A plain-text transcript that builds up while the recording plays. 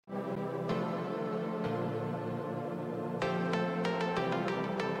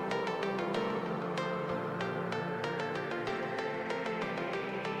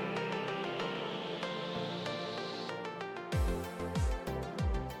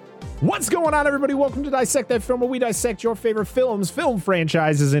What's going on, everybody? Welcome to Dissect That Film, where we dissect your favorite films, film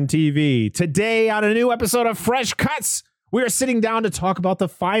franchises, and TV. Today, on a new episode of Fresh Cuts, we are sitting down to talk about the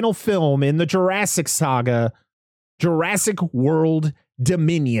final film in the Jurassic saga, Jurassic World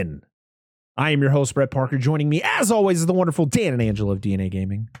Dominion. I am your host, Brett Parker. Joining me, as always, is the wonderful Dan and Angela of DNA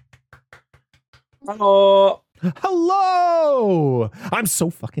Gaming. Hello. Hello! I'm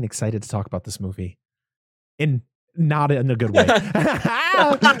so fucking excited to talk about this movie. Not in a good way.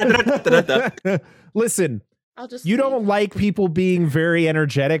 Listen, you don't like people being very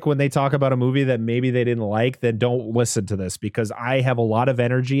energetic when they talk about a movie that maybe they didn't like, then don't listen to this, because I have a lot of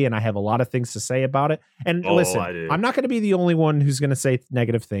energy and I have a lot of things to say about it. And listen, I'm not going to be the only one who's going to say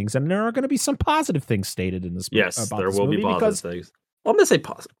negative things, and there are going to be some positive things stated in this movie. Yes, there will be positive things. Well, I'm going to say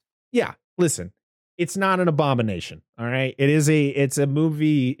positive. Yeah, listen, it's not an abomination, all right? It's a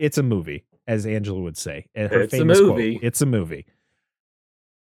movie, as Angela would say. It's a movie. Quote, it's a movie.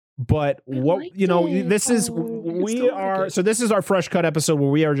 But this is our Fresh Cut episode where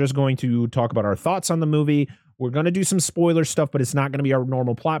we are just going to talk about our thoughts on the movie. We're going to do some spoiler stuff, but it's not going to be our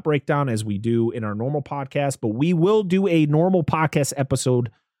normal plot breakdown as we do in our normal podcast. But we will do a normal podcast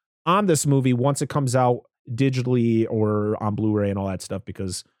episode on this movie once it comes out digitally or on Blu-ray and all that stuff,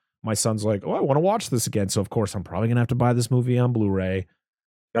 because my son's like, oh, I want to watch this again. So, of course, I'm probably going to have to buy this movie on Blu-ray.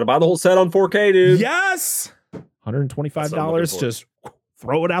 Got to buy the whole set on 4K, dude. Yes! $125. Just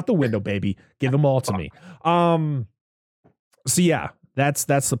throw it out the window, baby. Give them all to me. So yeah, that's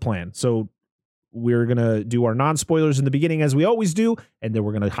the plan. So we're going to do our non-spoilers in the beginning, as we always do, and then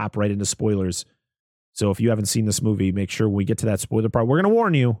we're going to hop right into spoilers. So if you haven't seen this movie, make sure when we get to that spoiler part, we're going to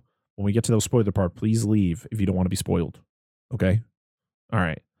warn you, when we get to the spoiler part, please leave if you don't want to be spoiled. Okay? All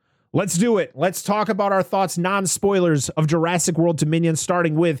right. Let's do it. Let's talk about our thoughts, non-spoilers, of Jurassic World Dominion,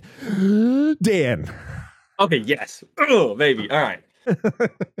 starting with Dan. Okay, yes. Oh, baby. All right.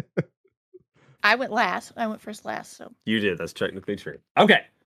 I went last. I went first last, so. You did. That's technically true. Okay.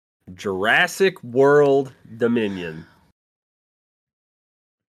 Jurassic World Dominion.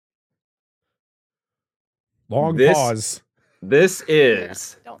 Pause. This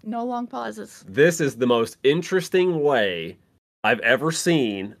is... No long pauses. This is the most interesting way I've ever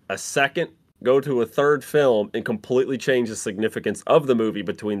seen a second go to a third film and completely change the significance of the movie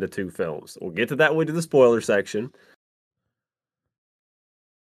between the two films. We'll get to that when we do the spoiler section.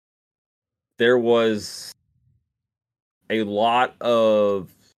 There was a lot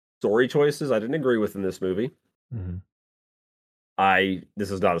of story choices I didn't agree with in this movie. Mm-hmm. This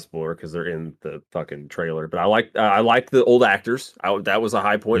is not a spoiler because they're in the fucking trailer, but I like the old actors. That was a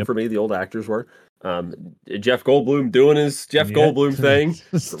high point for me. The old actors were. Jeff Goldblum doing his Goldblum thing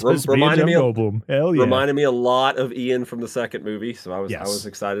reminded me a lot of Ian from the second movie, so I was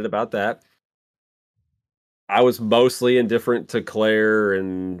excited about that. I was mostly indifferent to Claire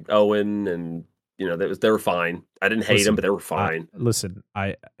and Owen, and they were fine. I didn't hate them, but they were fine.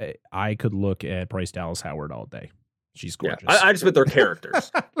 I could look at Bryce Dallas Howard all day. She's gorgeous. Yeah, I just meant their characters.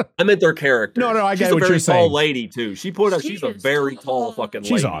 I meant their characters. No, I get what you're saying. She's a very tall lady too. She's a very tall fucking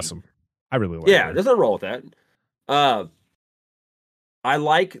lady. She's awesome. I really like her. Yeah, there's nothing wrong with that. I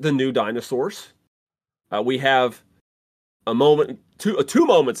like the new dinosaurs. We have two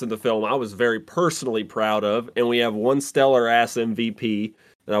moments in the film I was very personally proud of, and we have one stellar ass MVP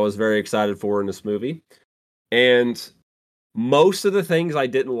that I was very excited for in this movie. And most of the things I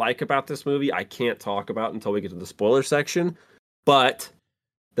didn't like about this movie, I can't talk about until we get to the spoiler section. But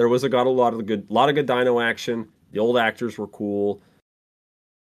there was got a lot of good dino action. The old actors were cool.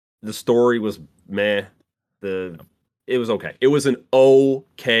 The story was meh. It was okay. It was an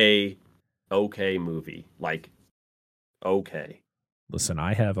okay movie. Like, okay. Listen,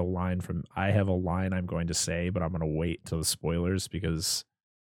 I have a line I'm going to say, but I'm going to wait till the spoilers because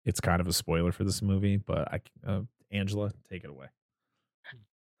it's kind of a spoiler for this movie. But Angela, take it away.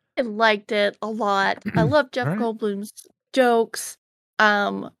 I liked it a lot. I love Jeff Goldblum's jokes.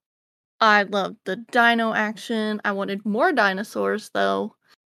 I loved the dino action. I wanted more dinosaurs, though.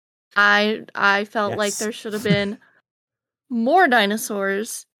 I felt like there should have been more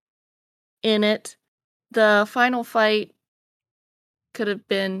dinosaurs in it. The final fight could have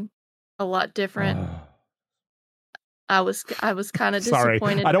been a lot different. I was kind of disappointed.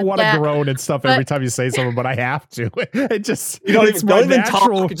 Sorry, I don't want to groan and stuff every time you say something, but I have to. It just it's my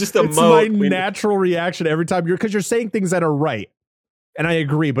natural, my natural reaction every time because you're saying things that are right, and I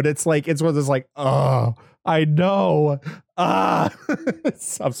agree. But it's one of those like, oh, I know. I'm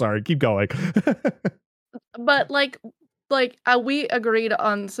sorry. Keep going. But we agreed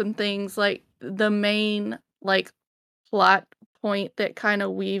on some things, like the main plot point that kind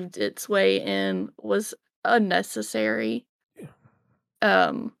of weaved its way in was unnecessary.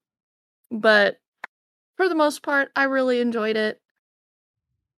 but for the most part, I really enjoyed it.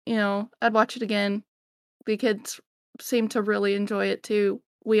 I'd watch it again. The kids seemed to really enjoy it too.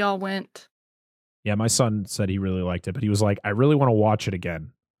 We all went. Yeah, my son said he really liked it, but he was like, I really want to watch it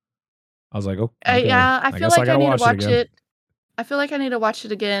again. I was like, oh, okay. Yeah, I feel like I need to watch it. I feel like I need to watch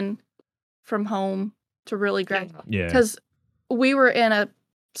it again from home to really grab it. Yeah. Because we were in a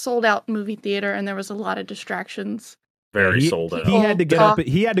sold out movie theater and there was a lot of distractions. Very sold out. He had to get up.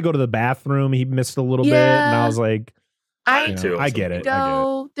 He had to go to the bathroom. He missed a little bit, and I was like, I get it.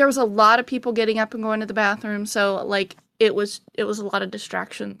 There was a lot of people getting up and going to the bathroom, so like it was a lot of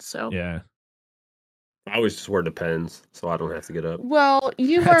distractions. So yeah. I always just wear Depends, so I don't have to get up. Well,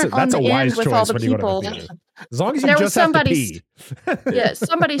 you weren't on the end with all the people. As long as you just have to pee. Yeah,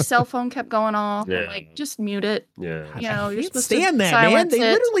 somebody's cell phone kept going off. Yeah. Like, just mute it. Yeah. You're supposed stand to that, man. They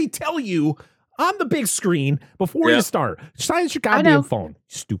literally tell you on the big screen before you start. Silence your goddamn phone,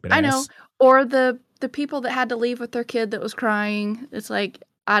 stupid ass. I know. Or the people that had to leave with their kid that was crying. It's like,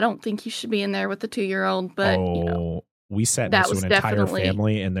 I don't think you should be in there with the 2-year-old, but we sat next to an entire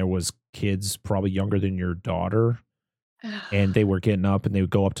family, and there was kids probably younger than your daughter, and they were getting up, and they would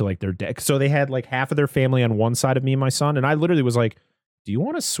go up to like their deck. So they had like half of their family on one side of me and my son, and I literally was like, do you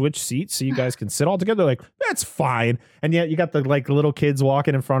want to switch seats so you guys can sit all together? They're like, that's fine. And yet you got the like little kids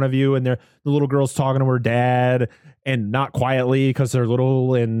walking in front of you, and the little girl's talking to her dad, and not quietly because they're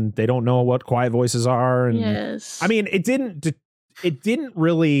little and they don't know what quiet voices are. And yes. I mean, it didn't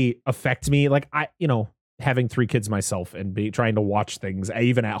really affect me. Like having 3 kids myself and trying to watch things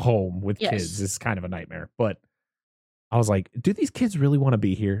even at home with kids is kind of a nightmare. But I was like, do these kids really want to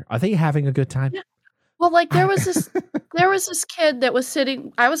be here? Are they having a good time? Yeah. Well, like there was this kid that was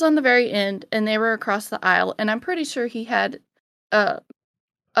sitting, I was on the very end and they were across the aisle, and I'm pretty sure he had a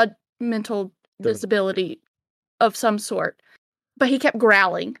mental disability of some sort, but he kept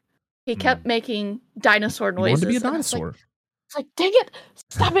growling. He kept making dinosaur noises. He wanted to be a dinosaur. It's like, dang it,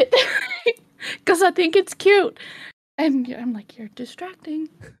 stop it. Because I think it's cute. And I'm like, you're distracting.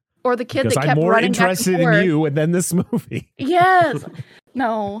 Or the kid that kept running back and forth. I'm more interested in you and then this movie. Yes.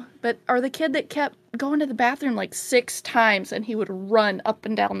 No, or the kid that kept going to the bathroom like 6 times and he would run up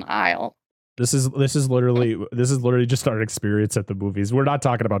and down the aisle. This is literally just our experience at the movies. We're not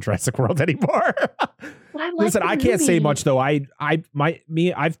talking about Jurassic World anymore. Listen, I can't say much though.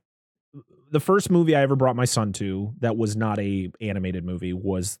 The first movie I ever brought my son to that was not a animated movie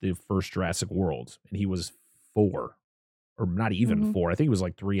was the first Jurassic World, and he was 4, or not even 4. I think he was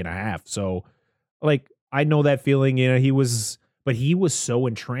like 3.5. So, like, I know that feeling. He was so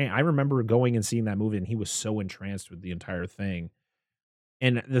entranced. I remember going and seeing that movie, and he was so entranced with the entire thing.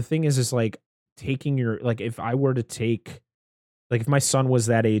 And the thing is like taking if I were to take, like, if my son was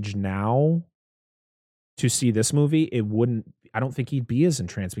that age now to see this movie, I don't think he'd be as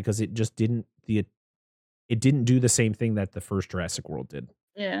entranced because it just didn't do the same thing that the first Jurassic World did.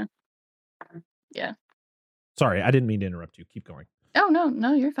 Yeah. Yeah. Sorry, I didn't mean to interrupt you. Keep going. Oh,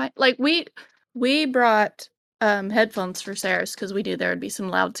 no, you're fine. Like we brought headphones for Sarah's because we knew there would be some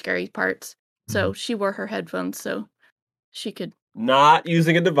loud, scary parts. So she wore her headphones so she could. Not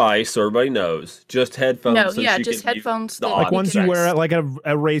using a device, so everybody knows. Just headphones. No, so just headphones. Like ones you wear at like a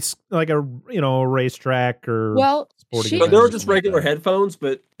race, like a racetrack or. Well, they were just regular headphones,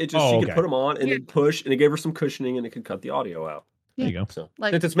 but it just she could put them on and then push, and it gave her some cushioning, and it could cut the audio out. There you go. So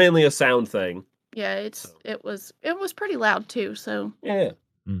it's mainly a sound thing. Yeah, it was pretty loud too. So yeah.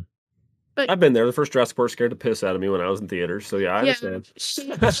 But I've been there. The first Jurassic World scared the piss out of me when I was in theaters. So yeah, I understand.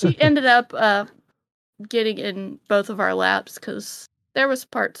 She ended up getting in both of our laps because there was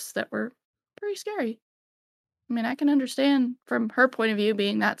parts that were pretty scary. I mean, I can understand from her point of view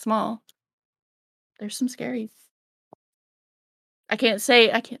being that small. There's some scary. I can't say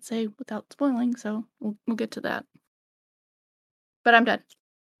without spoiling, so we'll get to that. But I'm done.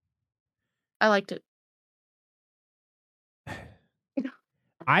 I liked it.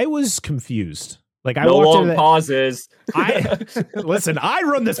 I was confused. Like I walked long pauses. Listen. I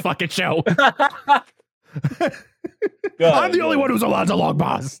run this fucking show. I'm the only one who's allowed to long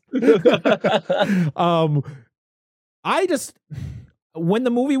pause. When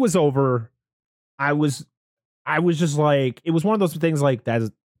the movie was over, I was just like, it was one of those things like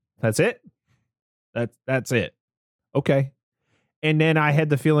that's it. That's it. Okay. And then I had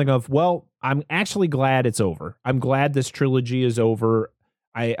the feeling of, well, I'm actually glad it's over. I'm glad this trilogy is over.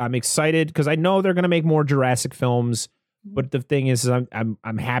 I'm excited because I know they're going to make more Jurassic films. But the thing is I'm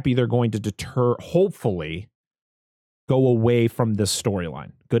happy they're going to hopefully go away from this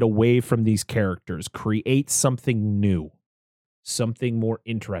storyline, get away from these characters, create something new, something more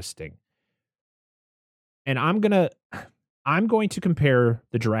interesting. And I'm going to compare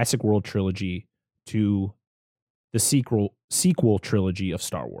the Jurassic World trilogy to the sequel trilogy of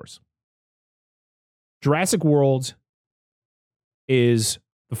Star Wars. Jurassic World is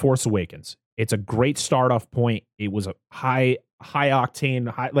The Force Awakens. It's a great start off point. It was a high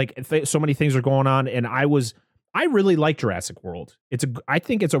octane, so many things are going on, and I really like Jurassic World. I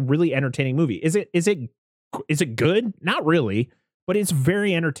think it's a really entertaining movie. Is it good? Not really, but it's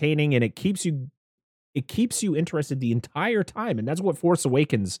very entertaining, and it keeps you interested the entire time, and that's what Force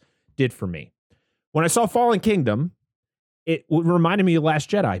Awakens did for me. When I saw Fallen Kingdom, it reminded me of Last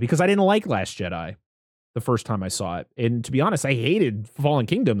Jedi because I didn't like Last Jedi the first time I saw it. And to be honest, I hated Fallen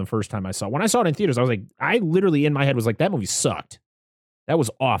Kingdom the first time I saw it. When I saw it in theaters, I literally in my head was like, that movie sucked. That was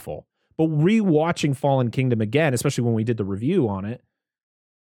awful. But rewatching Fallen Kingdom again, especially when we did the review on it,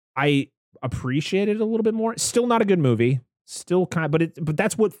 I appreciated it a little bit more. Still not a good movie. Still but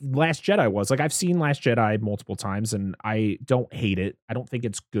that's what Last Jedi was. Like, I've seen Last Jedi multiple times and I don't hate it. I don't think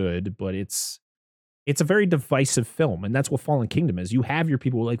it's good, but it's a very divisive film, and that's what Fallen Kingdom is. You have your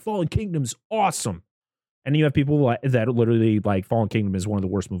people who are like, Fallen Kingdom's awesome. And you have people that literally like Fallen Kingdom is one of the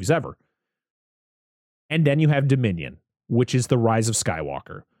worst movies ever. And then you have Dominion, which is the Rise of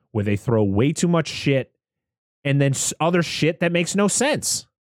Skywalker, where they throw way too much shit and then other shit that makes no sense.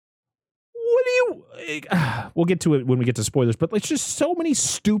 We'll get to it when we get to spoilers, but it's just so many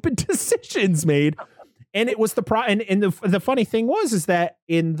stupid decisions made. And it was and the funny thing is that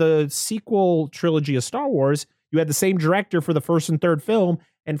in the sequel trilogy of Star Wars, you had the same director for the first and third film.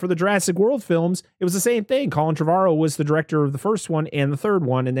 And for the Jurassic World films, it was the same thing. Colin Trevorrow was the director of the first one and the third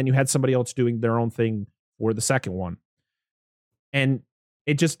one. And then you had somebody else doing their own thing for the second one. And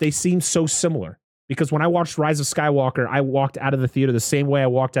they seem so similar, because when I watched Rise of Skywalker, I walked out of the theater the same way I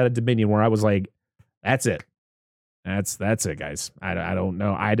walked out of Dominion, where I was like, that's it. That's it, guys. I don't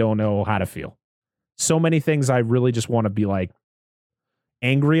know. I don't know how to feel. So many things I really just want to be like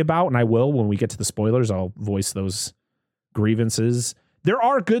angry about. And I will, when we get to the spoilers, I'll voice those grievances. There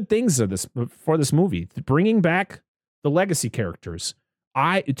are good things for this movie. Bringing back the legacy characters.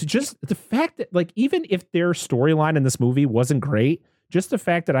 The fact that, like, even if their storyline in this movie wasn't great, just the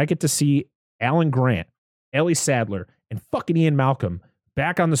fact that I get to see Alan Grant, Ellie Sattler, and fucking Ian Malcolm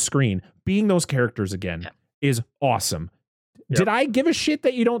back on the screen being those characters again is awesome. Yep. Did I give a shit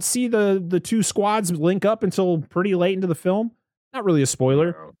that you don't see the two squads link up until pretty late into the film? Not really a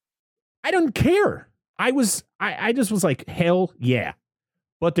spoiler. No. I don't care. I just was like, hell yeah.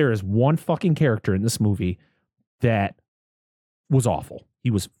 But there is one fucking character in this movie that was awful. He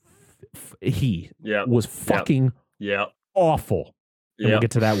was fucking awful. And we'll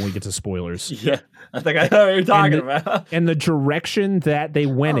get to that when we get to spoilers. Yeah, I think I know what you're talking about. And the direction that they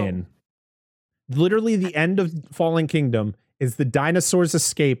went in, literally the end of Fallen Kingdom is the dinosaurs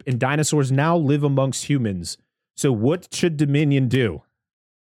escape and dinosaurs now live amongst humans. So what should Dominion do?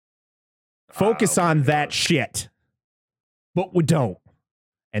 Focus on that shit. But we don't.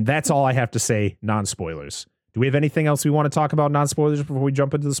 And that's all I have to say, non-spoilers. Do we have anything else we want to talk about non-spoilers before we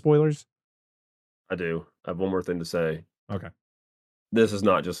jump into the spoilers? I do. I have one more thing to say. Okay. This is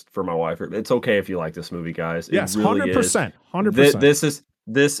not just for my wife. It's okay if you like this movie, guys. Yes, really 100%. 100%.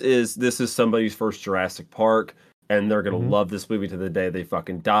 This is somebody's first Jurassic Park, and they're gonna love this movie to the day they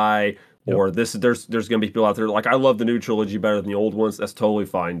fucking die. Yep. Or there's gonna be people out there like, I love the new trilogy better than the old ones. That's totally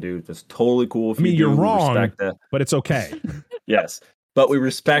fine, dude. That's totally cool. If you're wrong, respect that. But it's okay. Yes. But we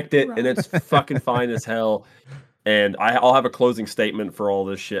respect it, and it's fucking fine as hell. And I'll have a closing statement for all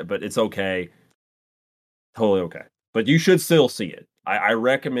this shit, but it's okay. Totally okay. But you should still see it. I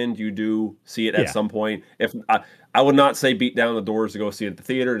recommend you do see it at some point. If I would not say beat down the doors to go see it at the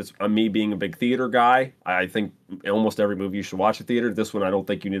theater. It's me being a big theater guy. I think almost every movie you should watch at the theater. This one, I don't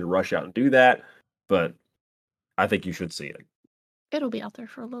think you need to rush out and do that. But I think you should see it. It'll be out there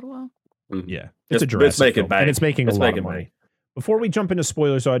for a little while. Mm-hmm. Yeah. It's a Jurassic film, and it's making a lot of money. Before we jump into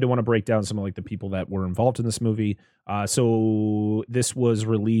spoilers, though, I do want to break down some of like the people that were involved in this movie. So this was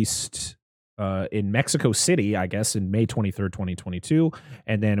released in Mexico City, I guess, in May 23rd, 2022.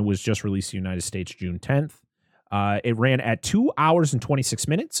 And then it was just released in the United States June 10th. It ran at 2 hours and 26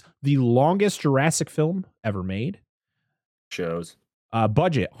 minutes, the longest Jurassic film ever made. Shows.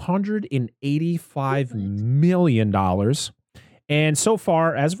 Budget, $185 million. And so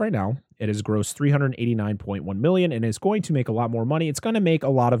far, as of right now, it has grossed $389.1 million and is going to make a lot more money. It's going to make a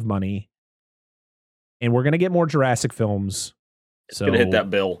lot of money. And we're going to get more Jurassic films. It's going to hit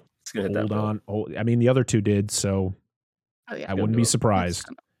that bill. It's going to hit that bill. Hold on. Oh, I mean, the other two did, so I wouldn't be surprised.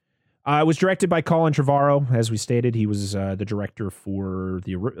 It was directed by Colin Trevorrow. As we stated, he was the director for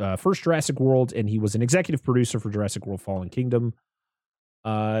the first Jurassic World, and he was an executive producer for Jurassic World Fallen Kingdom.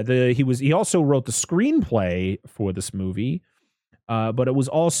 He also wrote the screenplay for this movie, but it was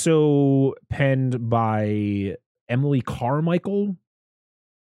also penned by Emily Carmichael.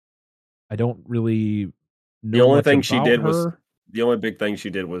 I don't really know. The only thing she did her. was the only big thing she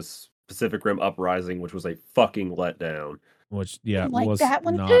did was Pacific Rim Uprising, which was a fucking letdown. Which like was that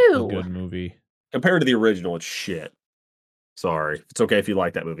one not too. a good movie Compared to the original. It's shit. Sorry, it's okay if you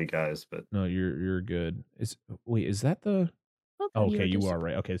like that movie, guys. But no, you're good. Is that the? Okay, you are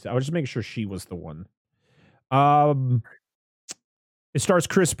right. Okay, so I was just making sure she was the one. It stars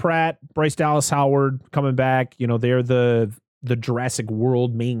Chris Pratt, Bryce Dallas Howard coming back. You know, they're the Jurassic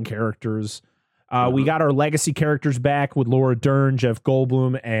World main characters. We got our legacy characters back with Laura Dern, Jeff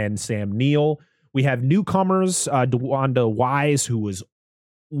Goldblum, and Sam Neill. We have newcomers, DeWanda Wise, who was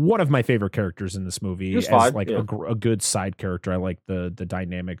one of my favorite characters in this movie, as a good side character. I like the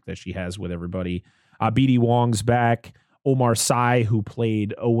dynamic that she has with everybody. BD Wong's back. Omar Sy, who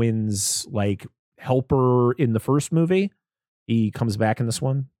played Owen's helper in the first movie, he comes back in this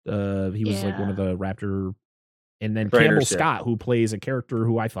one. He was one of the Raptor. And then Campbell Scott, who plays a character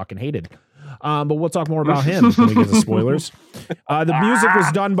who I fucking hated. But we'll talk more about him when we get to spoilers. The music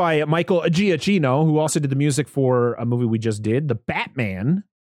was done by Michael Giacchino, who also did the music for a movie we just did, The Batman.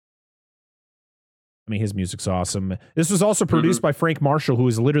 I mean, his music's awesome. This was also produced by Frank Marshall, who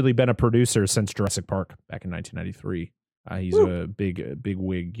has literally been a producer since Jurassic Park back in 1993. He's a big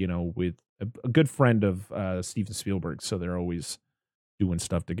wig, with a good friend of Steven Spielberg, so they're always doing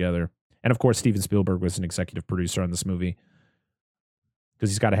stuff together. And of course, Steven Spielberg was an executive producer on this movie because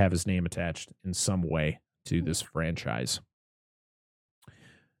he's got to have his name attached in some way to this franchise.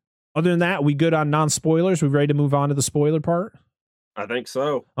 Other than that, we good on non-spoilers? We ready to move on to the spoiler part? I think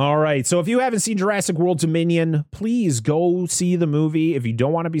so. All right. So if you haven't seen Jurassic World Dominion, please go see the movie. If you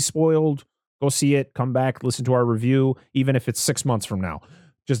don't want to be spoiled, go see it. Come back, listen to our review, even if it's 6 months from now.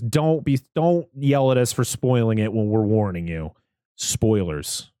 Just don't yell at us for spoiling it when we're warning you.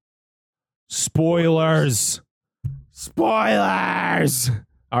 Spoilers. All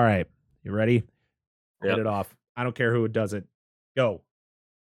right. You ready? Get it off. I don't care who does it. Go.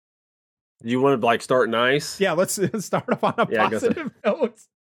 You want to start nice? Yeah, let's start off on a positive note.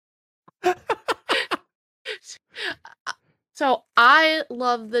 So I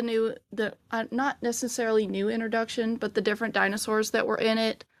love the not necessarily new introduction, but the different dinosaurs that were in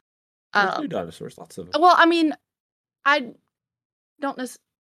it. New dinosaurs, lots of them. Well, I mean, I don't know.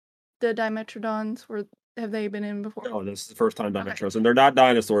 The Dimetrodons have they been in before? No, this is the first time Dimetrodons, and they're not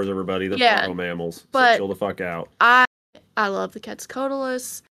dinosaurs, everybody. They're mammals. But so chill the fuck out. I love the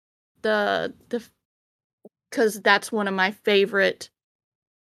Quetzalcoatlus, because that's one of my favorite,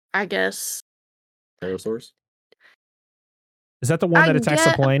 I guess. Pterosaurs? Is that the one that attacks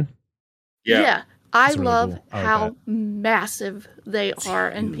the plane? Yeah. I love really cool. how massive they are,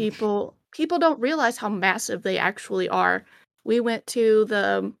 and people don't realize how massive they actually are. We went to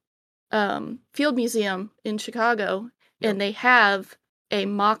the Field Museum in Chicago, and they have a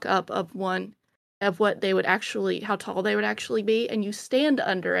mock-up of one of what they would how tall they would actually be, and you stand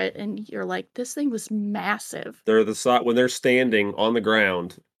under it, and you're like, this thing was massive. They're the size when they're standing on the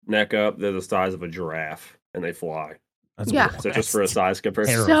ground, neck up. They're the size of a giraffe, and they fly. So just for a size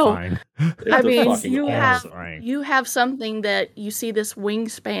comparison. Terrifying. So, I mean, you have something that you see this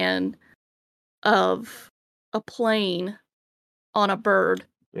wingspan of a plane on a bird.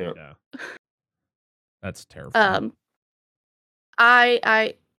 Yeah. That's terrifying.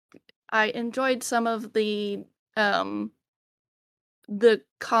 I enjoyed some of the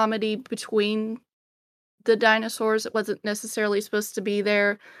comedy between the dinosaurs. It wasn't necessarily supposed to be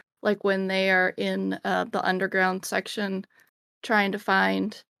there, like when they are in the underground section trying to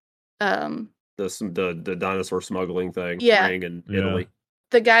find the dinosaur smuggling thing in Italy.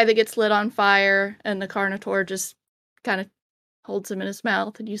 The guy that gets lit on fire and the Carnotaur just kind of holds him in his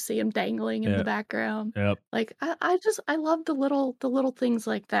mouth, and you see him dangling in the background. Yep. Like I love the little things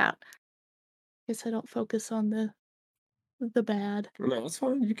like that. I guess I don't focus on the bad. No, that's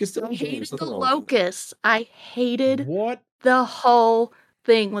fine. You can still. I hated the locusts. I hated what the whole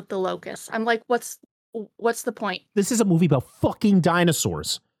thing with the locusts. I'm like, what's the point? This is a movie about fucking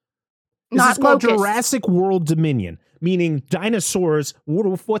dinosaurs. This is called Jurassic World Dominion, meaning dinosaurs.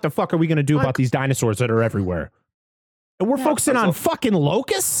 What the fuck are we going to do about these dinosaurs that are everywhere? And we're focusing on fucking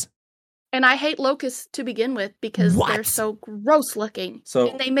locusts? And I hate locusts to begin with because they're so gross looking.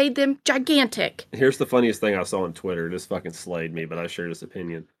 And they made them gigantic. Here's the funniest thing I saw on Twitter. This fucking slayed me, but I shared this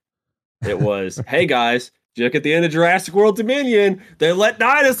opinion. It was, hey guys, look at the end of Jurassic World Dominion. They let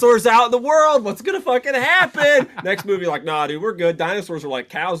dinosaurs out in the world. What's gonna fucking happen? Next movie, like, nah, dude, we're good. Dinosaurs are like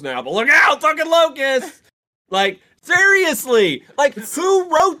cows now, but look out, fucking locusts. Like, Seriously, like who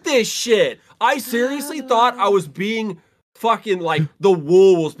wrote this shit? I seriously thought I was being fucking like the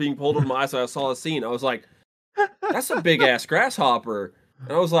wool was being pulled over my eyes. So I saw the scene. I was like, that's a big ass grasshopper.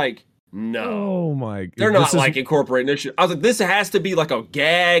 And I was like, no. Oh my god. They're not like incorporating this shit. I was like, this has to be like a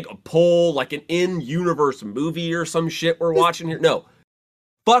gag, a pull, like an in-universe movie or some shit we're watching here. No.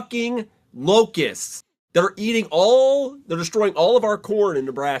 Fucking locusts that are they're destroying all of our corn in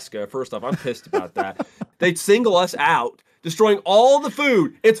Nebraska. First off, I'm pissed about that. They'd single us out, destroying all the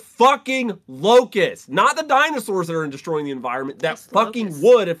food. It's fucking locusts, not the dinosaurs that are destroying the environment. That It's fucking locusts.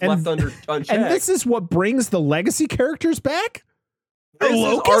 would if left unchecked. And this is what brings the legacy characters back? The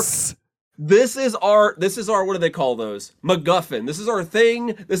locusts? This is our what do they call those? MacGuffin. This is our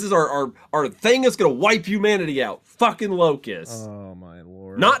thing. This is our thing that's gonna wipe humanity out. Fucking locusts. Oh my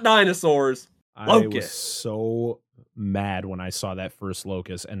lord. Not dinosaurs. Locusts. I was so mad when I saw that first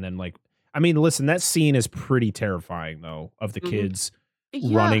locust, and then I mean, listen, that scene is pretty terrifying though, of the kids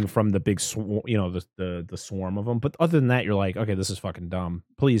running from the big the swarm of them. But other than that, you're like, okay, this is fucking dumb.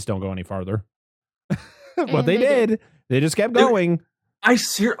 Please don't go any farther. But they did. They just kept going. I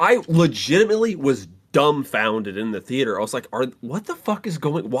legitimately was dumbfounded in the theater. I was like, what the fuck is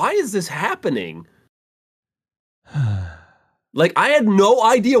why is this happening? Like, I had no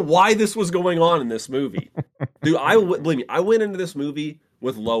idea why this was going on in this movie. Dude, believe me, I went into this movie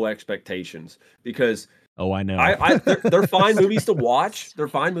with low expectations because I know. They're fine movies to watch. They're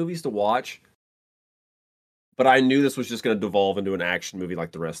fine movies to watch. But I knew this was just going to devolve into an action movie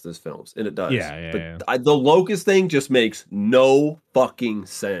like the rest of his films, and it does. But the locust thing just makes no fucking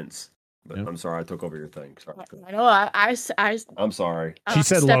sense. But I'm sorry, I took over your thing. Sorry. I know. I'm sorry. She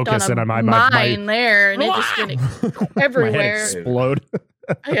said locust, and my mine there, and it just went everywhere. My head explode.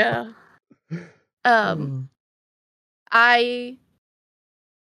 Yeah.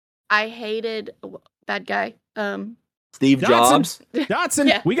 I hated bad guy. Steve Jobs. Dotson.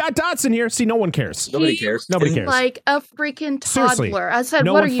 Yeah. We got Dotson here. See, no one cares. Nobody cares. Nobody cares. Like a freaking toddler. Seriously, I said,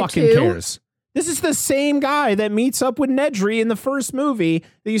 no what one are you fucking two? cares. This is the same guy that meets up with Nedry in the first movie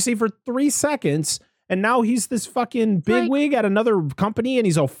that you see for 3 seconds, and now he's this fucking bigwig at another company, and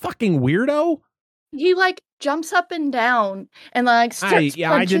he's a fucking weirdo. He jumps up and down and starts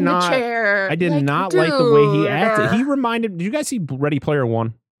punching the chair. I did not like the way he acted. He reminded. Did you guys see Ready Player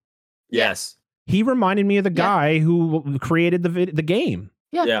One? Yes. He reminded me of the guy who created the game.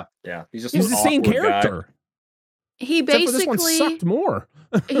 Yeah. He's the same character. Guy. He basically this one sucked more.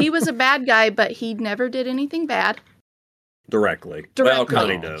 He was a bad guy, but he never did anything bad. Directly. Well,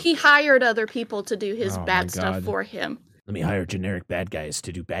 kind of. He hired other people to do his bad stuff for him. Let me hire generic bad guys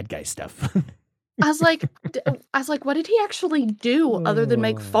to do bad guy stuff. I was like, what did he actually do other than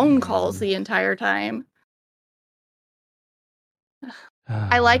make phone calls the entire time?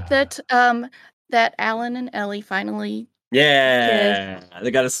 I like that that Alan and Ellie finally kissed. They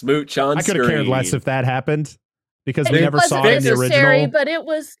got a smooch on I could have cared less if that happened because we it never saw it in the original. But it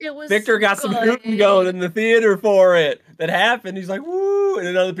was Victor got some hooting going in the theater for it. That happened. He's like, woo, and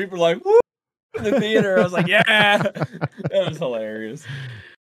then other people were like, woo in the theater. I was like, yeah. That was hilarious.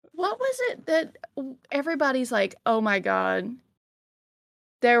 What was it that everybody's like, oh my god?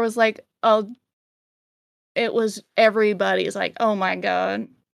 There was it was everybody's like, oh my god.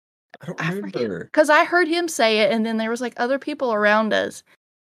 I don't remember. Because I heard him say it, and then there was other people around us.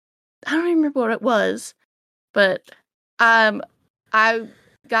 I don't remember what it was, but I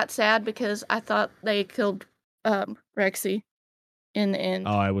got sad because I thought they killed Rexy in the end.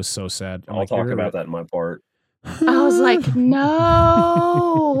 Oh, I was so sad. I'll talk about that in my part. I was like,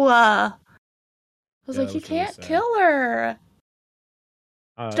 no. I was like, you can't kill her.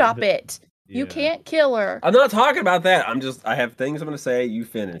 Stop it. Yeah. You can't kill her. I'm not talking about that. I have things I'm going to say. You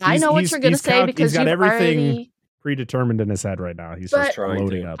finish. I know what you're going to say because he's got everything predetermined in his head right now. He's just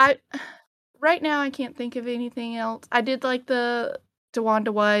loading up. Right now, I can't think of anything else. I did like the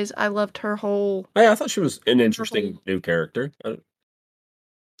DeWanda Wise. I loved her whole. I thought she was an interesting new character.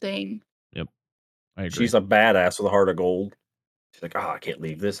 Thing. Yep. I agree. She's a badass with a heart of gold. She's like, I can't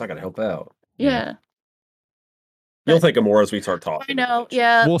leave this. I got to help out. Yeah. You'll think of more as we start talking. I know,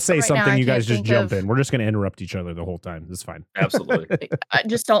 yeah. We'll say something, you guys just jump in. We're just going to interrupt each other the whole time. That's fine. Absolutely. I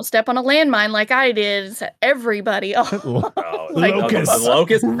just don't step on a landmine like I did. Everybody. Locust.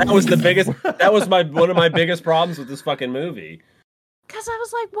 Locust. That was the biggest. That was one of my biggest problems with this fucking movie. Because I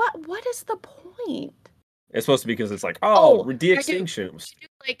was like, what is the point? It's supposed to be because it's like, de-extinction.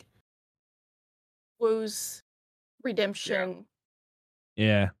 Like, Wu's redemption.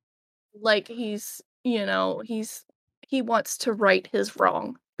 Yeah. Like he's he wants to right his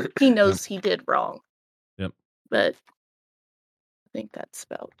wrong. He knows he did wrong. Yep. But I think that's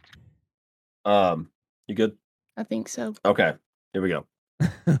about. You good? I think so. Okay, here we go.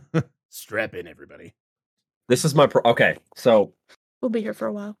 Strap in, everybody. This is my okay. So we'll be here for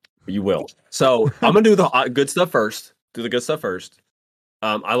a while. You will. So I'm gonna do the good stuff first. Do the good stuff first.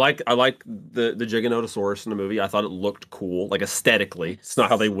 I like the Giganotosaurus in the movie. I thought it looked cool, like aesthetically. It's not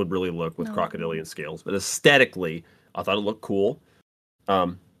how they would really look with crocodilian scales, but aesthetically, I thought it looked cool.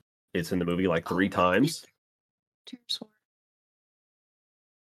 It's in the movie like 3 times. Pterosaur.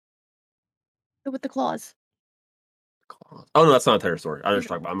 With the claws. Oh no, that's not a pterosaur. I was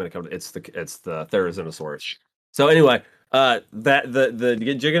talking about. I'm gonna come to it's the Therizinosaurus. So anyway, that the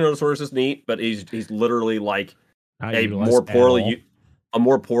Giganotosaurus is neat, but he's literally like a more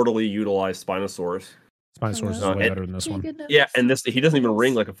poorly utilized Spinosaurus. Spinosaurus is way better than this one. Yeah, and he doesn't even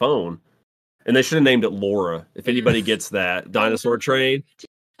ring like a phone. And they should have named it Laura. If anybody gets that, Dinosaur Train.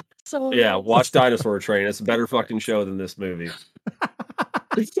 So yeah, watch Dinosaur Train. It's a better fucking show than this movie.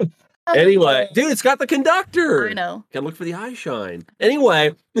 Anyway, dude, it's got the conductor. I know. Gotta look for the eye shine.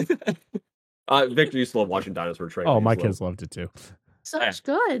 Anyway, Victor used to love watching Dinosaur Train. Oh, my kids loved it too. Such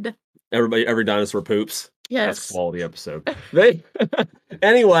good. Every dinosaur poops. Yes. That's a quality episode.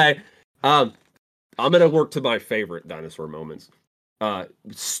 Anyway, I'm gonna work to my favorite dinosaur moments.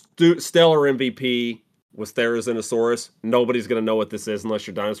 Stellar MVP was Therizinosaurus. Nobody's gonna know what this is unless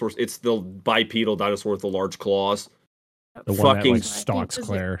you're dinosaurs. It's the bipedal dinosaur with the large claws. The one that like stalks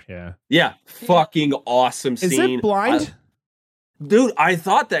Claire. Yeah. Fucking awesome scene. Is it blind? Dude, I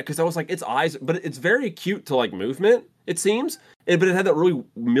thought that because I was like, its eyes, but it's very acute to like movement, it seems. But it had that really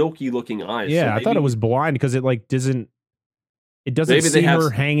milky looking eyes. Yeah, so maybe, I thought it was blind because it like doesn't see her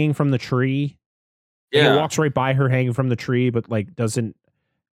hanging from the tree. Like, it walks right by her hanging from the tree, but like doesn't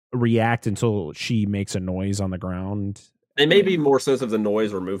react until she makes a noise on the ground. They may be more sensitive to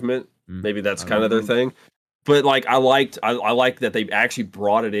noise or movement. Maybe that's kind of their thing. But like I liked that they actually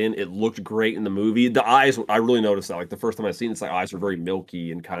brought it in. It looked great in the movie. The eyes, I really noticed that. Like the first time I seen it, the eyes were very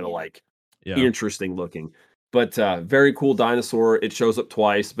milky and kind of like interesting looking. But very cool dinosaur. It shows up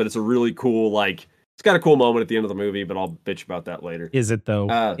twice, but it's a really cool like it's got a cool moment at the end of the movie. But I'll bitch about that later. Is it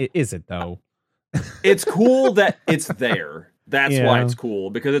though? Is it though? It's cool that it's there. That's why it's cool,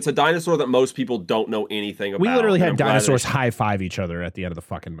 because it's a dinosaur that most people don't know anything about. We literally had dinosaurs high-five each other at the end of the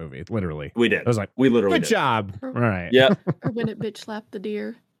fucking movie. Literally. We did. I was like, we literally good job. All right. Yeah. Or when it bitch slapped the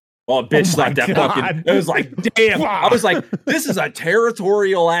deer. Oh, bitch slapped that fucking... It was like, damn. I was like, this is a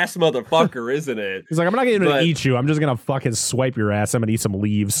territorial ass motherfucker, isn't it? He's like, I'm not going to eat you. I'm just going to fucking swipe your ass. I'm going to eat some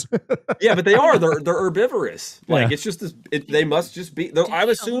leaves. Yeah, but they are. They're herbivorous. Like, it's just this... they must just be... I'm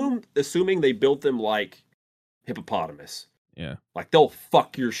assuming they built them like hippopotamus. Yeah. Like they'll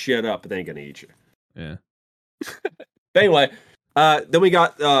fuck your shit up, but they ain't gonna eat you. Yeah. But anyway, then we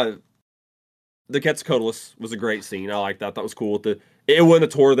got the Quetzalcoatlus was a great scene. I like that. That was cool. It wouldn't have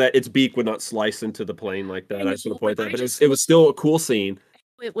tore that. Its beak would not slice into the plane like that. I just want to point that. But it was still a cool scene.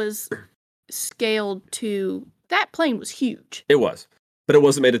 It was scaled to that plane was huge. It was, but it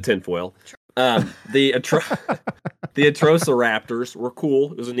wasn't made of tinfoil. The Atrociraptors were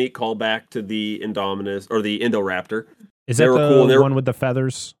cool. It was a neat callback to the Indominus or the Indoraptor. Is that the one with the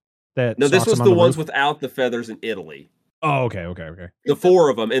feathers? No, this was the ones without the feathers in Italy. Oh, okay. The 4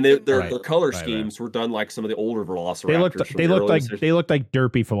 of them, and their color schemes were done like some of the older Velociraptors. They looked like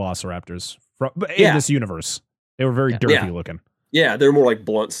derpy Velociraptors in this universe. They were very derpy looking. Yeah, they're more like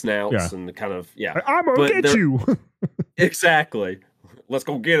blunt snouts and kind of I'm gonna get you. Exactly. Let's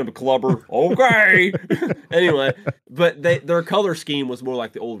go get him, Clubber. Okay. Anyway, but their color scheme was more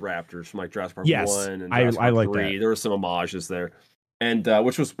like the old Raptors from like Jurassic Park 1 and Jurassic Park 3. There were some homages there, and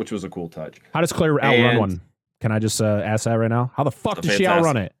which was a cool touch. How does Claire outrun one? Can I just ask that right now? How the fuck does she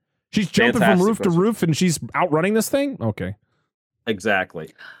outrun it? She's jumping from roof to roof, and she's outrunning this thing. Okay.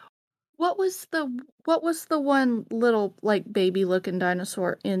 Exactly. What was the one little like baby looking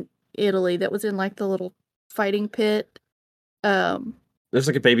dinosaur in Italy that was in like the little fighting pit? There's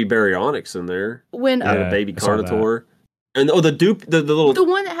like a baby Baryonyx in there. When a baby Carnotaur. And the little the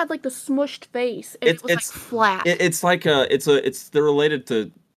one that had like the smushed face and it was like flat. They're related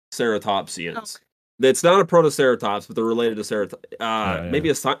to ceratopsians. Okay. It's not a protoceratops, but they're related to ceratops. Maybe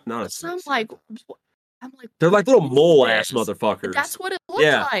not a. So I'm like they're like little mole ass motherfuckers. That's what it looks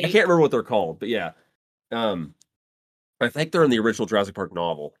like. I can't remember what they're called, but yeah. I think they're in the original Jurassic Park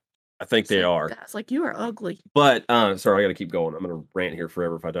novel. I think they are. It's like, you are ugly. But, sorry, I gotta keep going. I'm gonna rant here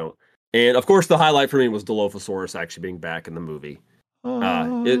forever if I don't. And, of course, the highlight for me was Dilophosaurus actually being back in the movie.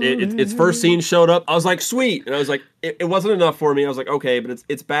 Its first scene showed up. I was like, sweet! And I was like, it wasn't enough for me. I was like, okay, but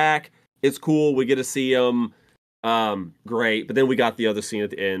it's back. It's cool. We get to see him. Great. But then we got the other scene at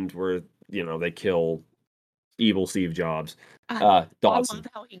the end where, they kill evil Steve Jobs. I Dawson. love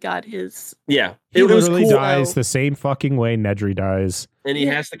how he got his. Yeah, He was literally cool dies the same fucking way Nedry dies. and he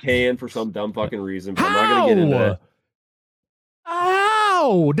has the can for some dumb fucking reason. But How? I'm not going to get into that.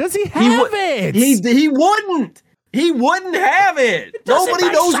 How does he have it? He wouldn't. He wouldn't have it. Nobody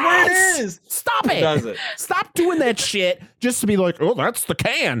knows where it is. Stop it. Does it? Stop doing that shit just to be like, oh, that's the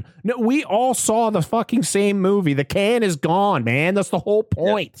can. No, we all saw the fucking same movie. The can is gone, man. That's the whole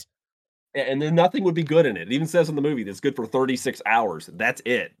point. Yeah. And then nothing would be good in it. It even says in the movie that's good for 36 hours. That's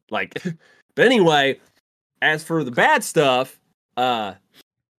it. Like, but anyway, as for the bad stuff, the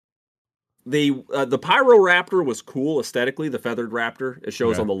Pyroraptor was cool aesthetically. The feathered raptor it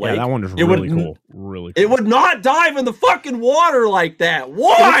shows on the lake. Yeah, that one is really cool. Really cool. It would not dive in the fucking water like that.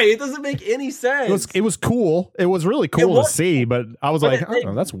 Why? It doesn't make any sense. It was cool. It was really cool to see, but I was like,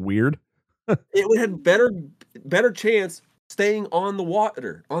 oh, that's weird. It would have better chance staying on the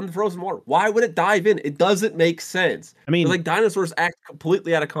water, on the frozen water. Why would it dive in? It doesn't make sense. I mean, like dinosaurs act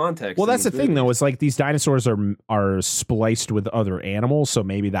completely out of context. Well, that's the thing, though. It's like these dinosaurs are spliced with other animals, so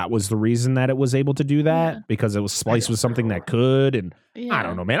maybe that was the reason that it was able to do that because it was spliced with something that could. And I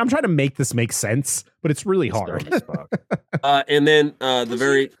don't know, man. I'm trying to make this make sense, but it's really hard. And then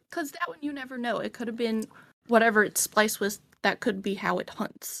because that one you never know. It could have been whatever it's spliced with. That could be how it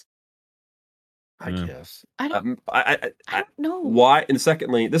hunts. I guess. I don't know. Why? And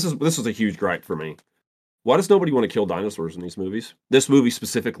secondly, this was a huge gripe for me. Why does nobody want to kill dinosaurs in these movies? This movie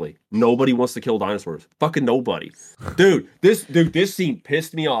specifically. Nobody wants to kill dinosaurs. Fucking nobody. This scene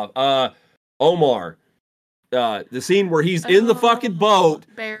pissed me off. Omar. The scene where he's in the fucking boat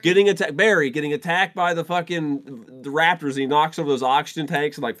getting attacked by the raptors, and he knocks over those oxygen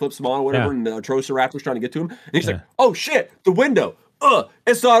tanks and like flips them on or whatever, and the Atrociraptor's trying to get to him. And he's like, oh shit, the window.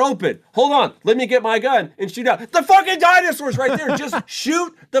 It's not open. Hold on. Let me get my gun and shoot out. The fucking dinosaur's right there. Just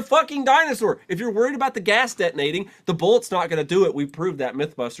shoot the fucking dinosaur. If you're worried about the gas detonating, the bullet's not going to do it. We proved that.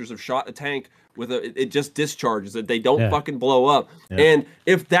 Mythbusters have shot a tank with it just discharges it. They don't fucking blow up. Yeah. And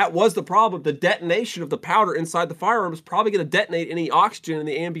if that was the problem, the detonation of the powder inside the firearm is probably going to detonate any oxygen in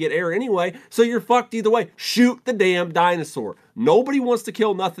the ambient air anyway. So you're fucked either way. Shoot the damn dinosaur. Nobody wants to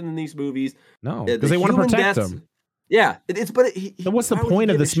kill nothing in these movies. No, because they want to protect them. Yeah, So what's the point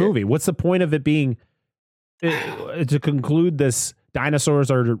of this movie? What's the point of it being to conclude this?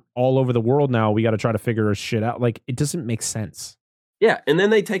 Dinosaurs are all over the world now. We got to try to figure this shit out. Like, it doesn't make sense. Yeah, and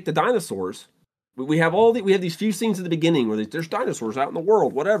then they take the dinosaurs. We have these few scenes at the beginning where there's dinosaurs out in the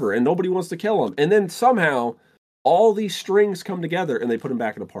world, whatever, and nobody wants to kill them. And then somehow all these strings come together and they put them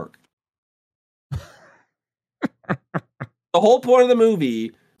back in the park. The whole point of the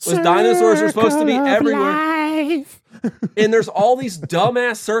movie was dinosaurs are supposed to be everywhere. And there's all these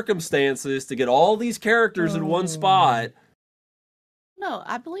dumbass circumstances to get all these characters in one spot. No,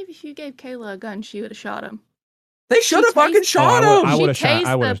 I believe if you gave Kayla a gun, she would have shot him. They should have fucking shot him. She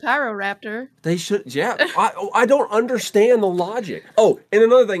tased the Pyroraptor. They should, yeah. I don't understand the logic. Oh, and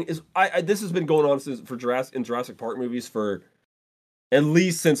another thing is, this has been going on for Jurassic Park movies for at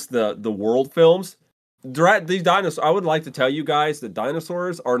least since the World films. These dinosaurs, I would like to tell you guys that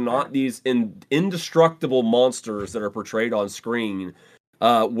dinosaurs are not these indestructible monsters that are portrayed on screen,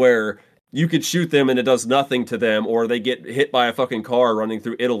 where you could shoot them and it does nothing to them, or they get hit by a fucking car running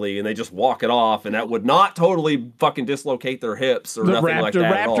through Italy and they just walk it off, and that would not totally fucking dislocate their hips or nothing like that. The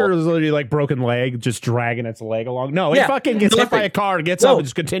raptor is literally like broken leg, just dragging its leg along. No, it fucking gets hit by a car, gets up, and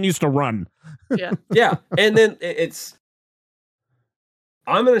just continues to run. Yeah, yeah, and then it's.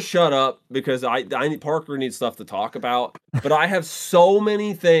 I'm going to shut up because Parker needs stuff to talk about, but I have so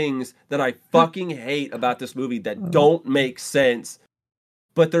many things that I fucking hate about this movie that don't make sense.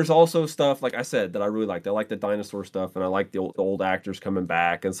 But there's also stuff, like I said, that I really like. I like the dinosaur stuff, and I like the old actors coming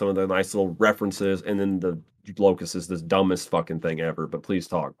back and some of the nice little references, and then the locust is the dumbest fucking thing ever. But please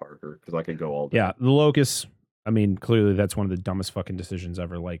talk, Parker, because I could go all day. Yeah, the locust. I mean, clearly that's one of the dumbest fucking decisions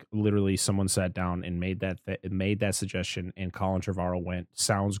ever. Like, literally, someone sat down and made that suggestion, and Colin Trevorrow went,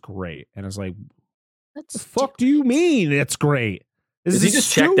 "Sounds great," and I was like, "What the fuck do you mean it's great? Is he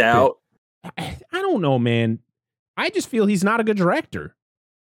just checked out?" I don't know, man. I just feel he's not a good director.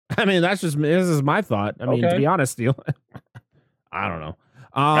 I mean, this is my thought. I mean, to be honest, I don't know.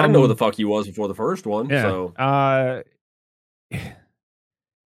 I didn't know who the fuck he was before the first one. Yeah. So,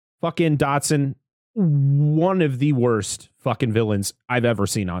 fucking Dodson. One of the worst fucking villains I've ever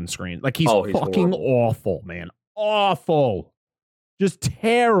seen on screen. Like, he's fucking awful, man. Awful. Just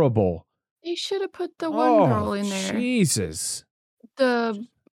terrible. They should have put the one girl in there. Jesus. The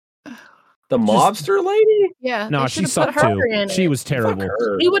mobster lady? Yeah. No, she sucked too. She was terrible.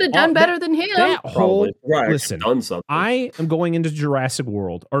 He would have done better than him. Listen, I am going into Jurassic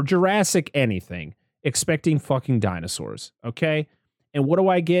World or Jurassic anything, expecting fucking dinosaurs, okay? And what do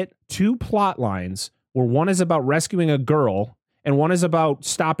I get? 2 plot lines where one is about rescuing a girl and one is about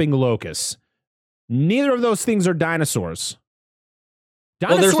stopping locusts. Neither of those things are dinosaurs.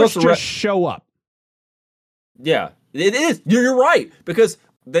 Dinosaurs just show up. Yeah, it is. You're right, because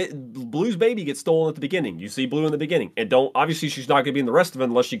Blue's baby gets stolen at the beginning. You see Blue in the beginning, and obviously she's not going to be in the rest of it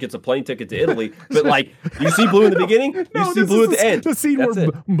unless she gets a plane ticket to Italy. But like, you see Blue in the beginning, you see Blue at the end. The scene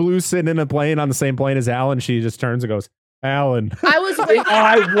where Blue's sitting in a plane on the same plane as Alan, she just turns and goes, Alan.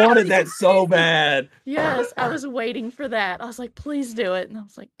 I wanted that so bad. Yes, I was waiting for that. I was like, please do it, and I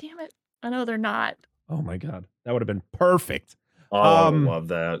was like, damn it, I know they're not. Oh my god, that would have been perfect. Oh, I love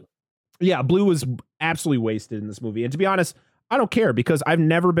that. Yeah, Blue was absolutely wasted in this movie, and to be honest, I don't care because I've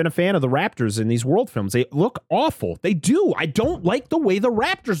never been a fan of the Raptors in these world films. They look awful. They do. I don't like the way the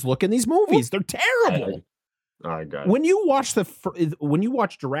Raptors look in these movies. They're terrible. I got it. When you watch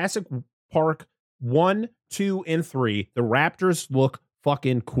Jurassic Park 1, 2, and 3, the Raptors look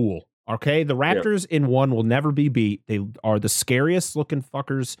fucking cool. Okay? The Raptors in 1 will never be beat. They are the scariest looking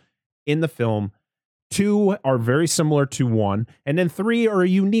fuckers in the film. 2 are very similar to 1, and then 3 are a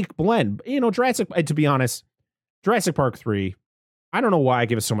unique blend. You know, to be honest, Jurassic Park 3, I don't know why I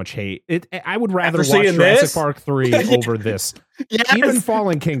give it so much hate. I would rather watch Jurassic Park 3 over this. Yes. Even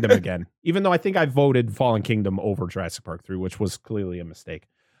Fallen Kingdom again. Even though I think I voted Fallen Kingdom over Jurassic Park 3, which was clearly a mistake.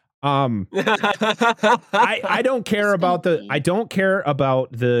 I don't care about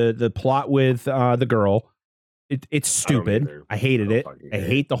the plot with the girl. It's stupid. I hated it. I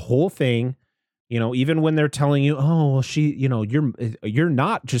hate the whole thing. You know, even when they're telling you, oh, well, she, you know, you're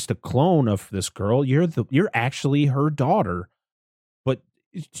not just a clone of this girl. You're actually her daughter. But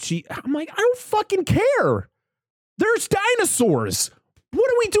I'm like, I don't fucking care. There's dinosaurs. What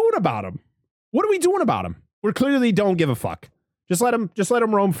are we doing about them? We clearly don't give a fuck. Just let them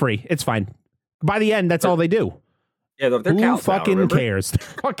roam free. It's fine. By the end, that's all they do. Yeah, they're who fucking cares? They're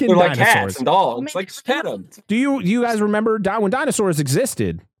fucking they're dinosaurs. Like cats and dogs. Like, just pet them. Do you guys remember when dinosaurs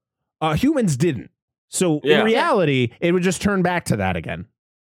existed? Humans didn't. So in reality, it would just turn back to that again.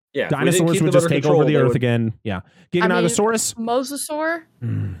 Yeah, dinosaurs would just take over the earth again. Yeah. Giganotosaurus? Mosasaur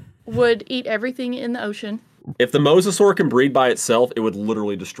would eat everything in the ocean. If the mosasaur can breed by itself, it would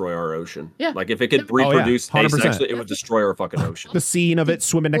literally destroy our ocean. Yeah. Like if it could reproduce asexually, it would destroy our fucking ocean. The scene of it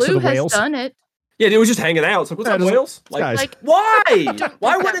swimming next to the whales. Blue has done it. Yeah, it was just hanging out. It's like, what's up, whales? Like, why?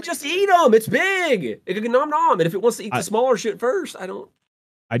 Why wouldn't it just eat them? It's big. It can nom. And if it wants to eat the smaller shit first,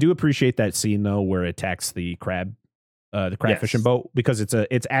 I do appreciate that scene though, where it attacks the crab fishing boat, because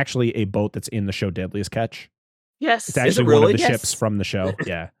it's actually a boat that's in the show Deadliest Catch. Yes, it's actually one of the ships from the show.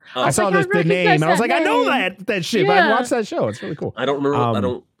 Yeah, I saw the name. And I was like, I know that ship. Yeah. I watched that show. It's really cool. I don't remember.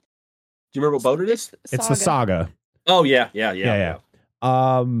 Do you remember what boat it is? It's the Saga. Oh yeah.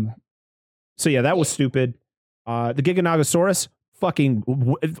 So yeah, that was stupid. The Giganotosaurus, fucking.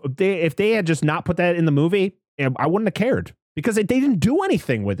 If they had just not put that in the movie, I wouldn't have cared, because they didn't do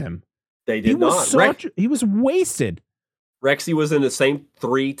anything with him. They did not. He was wasted. Rexy was in the same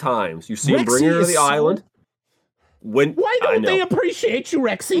 3 times. You see him bring her to the island. Why don't they appreciate you,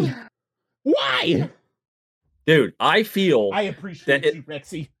 Rexy? Why? Dude, I feel I appreciate you,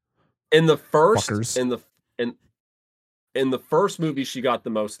 Rexy. In the first in the first movie, she got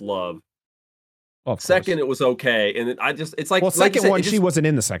the most love. Second, it was okay, and it's like, well, second one, she wasn't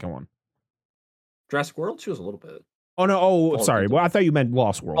in the second one. Jurassic World, she was a little bit. Oh no! Oh, sorry. Well, I thought you meant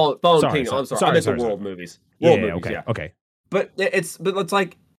Lost World. Oh, Fallen Kingdom. I'm sorry. I meant the world movies. Okay. But it's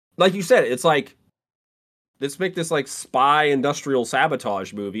like you said, it's like, let's make this like spy industrial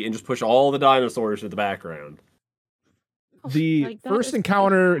sabotage movie and just push all the dinosaurs to the background. The first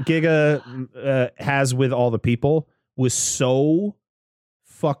encounter Giga has with all the people was so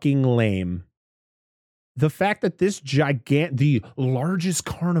fucking lame. The fact that this the largest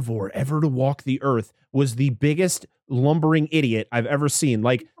carnivore ever to walk the earth was the biggest lumbering idiot I've ever seen.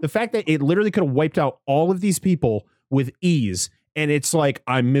 Like, the fact that it literally could have wiped out all of these people with ease, and it's like,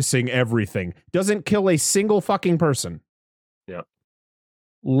 I'm missing everything. Doesn't kill a single fucking person. Yeah.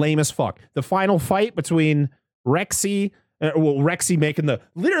 Lame as fuck. The final fight between Rexy, Rexy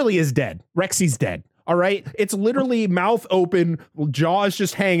literally is dead. Rexy's dead. All right. It's literally mouth open, jaws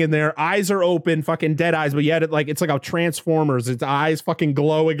just hanging there, eyes are open, fucking dead eyes, but yet it's like a Transformers. Its eyes fucking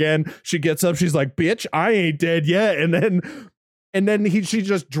glow again. She gets up, she's like, bitch, I ain't dead yet. And then she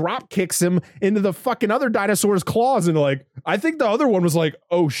just drop kicks him into the fucking other dinosaur's claws, and like, I think the other one was like,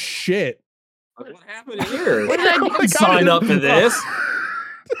 oh shit. What happened here? What did I sign up for this?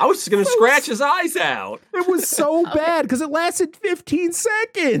 I was just gonna scratch his eyes out. It was so bad because it lasted 15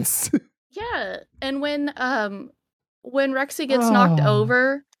 seconds. Yeah, and when Rexy gets knocked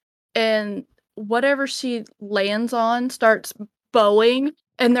over, and whatever she lands on starts bowing,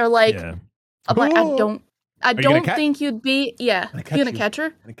 and they're like, Yeah. I'm like, I don't catch- think you'd be, I'm you gonna gonna catch her?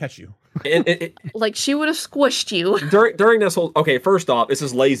 I'm gonna catch you. And Like, she would have squished you. during this whole, okay, first off, this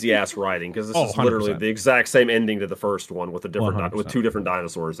is lazy ass writing because this is 100%. literally the exact same ending to the first one with a different with 2 different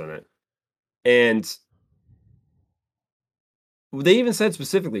dinosaurs in it, and they even said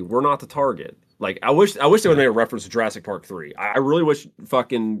specifically, "We're not the target." Like, I wish they would have made a reference to Jurassic Park 3. I really wish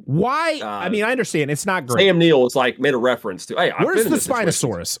fucking Why? I mean, I understand it's not great. Sam Neill was like made a reference to. Hey, where's the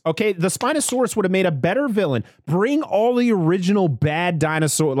Spinosaurus? Okay, the Spinosaurus would have made a better villain. Bring all the original bad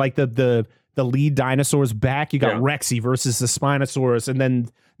dinosaur, like the lead dinosaurs back. You got Rexy versus the Spinosaurus, and then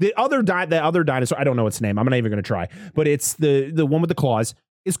the other dinosaur. I don't know its name. I'm not even going to try. But it's the one with the claws.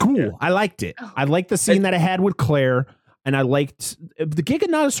 Is cool. Yeah. I liked it. I liked the scene that it had with Claire. And I liked the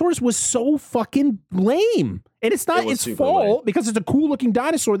Giganotosaurus was so fucking lame, and it's not its fault because it's a cool looking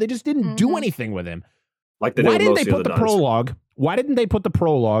dinosaur. They just didn't do anything with him. Like why didn't they put the prologue? Why didn't they put the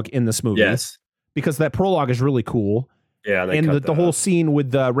prologue in this movie? Yes, because that prologue is really cool. Yeah, and the whole scene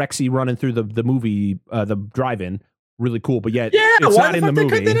with Rexy running through the movie, the drive-in, really cool. But yet, it's not in the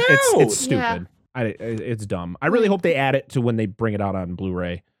movie. It's stupid. It's dumb. I really hope they add it to when they bring it out on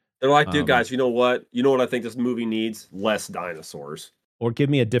Blu-ray. They're like, dude, guys, you know what? You know what I think this movie needs? Less dinosaurs. Or give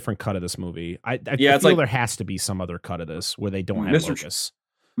me a different cut of this movie. I feel like there has to be some other cut of this where they don't have locusts.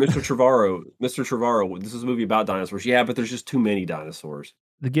 Mr. Trevorrow, this is a movie about dinosaurs. Yeah, but there's just too many dinosaurs.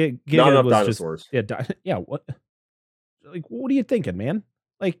 The not enough dinosaurs. Yeah. What? Like, what are you thinking, man?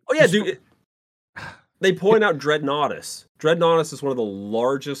 Like, oh yeah, dude. They point out Dreadnoughtus. Dreadnoughtus is one of the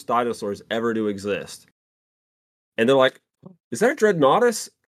largest dinosaurs ever to exist, and they're like, "Is that Dreadnoughtus?"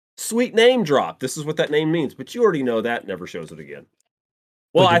 Sweet name drop. This is what that name means, but you already know that. Never shows it again.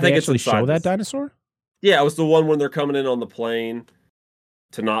 Well, I think it's actually show that dinosaur. Yeah, it was the one when they're coming in on the plane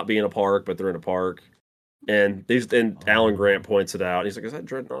to not be in a park, but they're in a park, and Alan Grant points it out. He's like, "Is that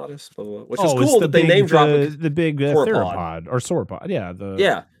Dreadnoughtus?" Which is cool that they name drop the big theropod or sauropod.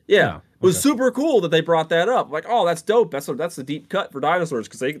 Yeah, yeah. It was super cool that they brought that up. Like, oh, that's dope. That's the deep cut for dinosaurs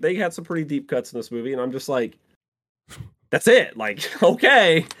because they had some pretty deep cuts in this movie, and I'm just like. That's it. Like,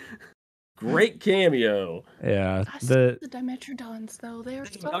 okay. Great cameo. Yeah. The Dimetrodons, though. They're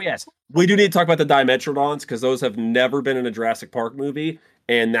so yes. We do need to talk about the Dimetrodons because those have never been in a Jurassic Park movie,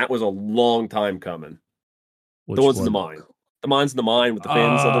 and that was a long time coming. The ones in the mine. The mine's in the mine with the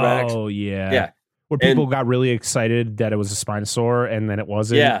fins on the backs. Oh, yeah. Yeah. Where people got really excited that it was a Spinosaur, and then it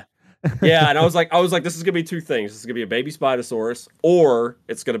wasn't. Yeah. Yeah, and I was like, this is gonna be 2 things. This is gonna be a baby Spinosaurus, or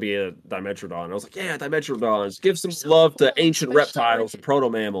it's gonna be a Dimetrodon. I was like, yeah, Dimetrodons. Give some love to ancient reptiles and proto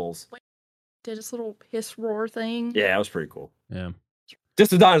mammals. Did this little hiss roar thing. Yeah, it was pretty cool. Yeah,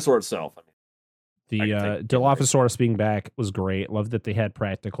 just the dinosaur itself. The Dilophosaurus being back was great. Love that they had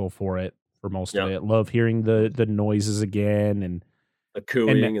practical for it for most of it. Love hearing the noises again and the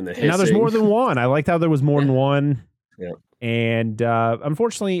cooing and the hissing. And now there's more than one. I liked how there was more than one. Yeah. And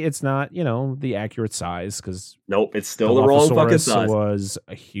unfortunately, it's not, the accurate size because nope, it's still the wrong fucking size. Was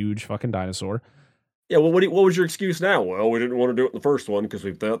a huge fucking dinosaur. Yeah, well, what was your excuse now? Well, we didn't want to do it in the first one because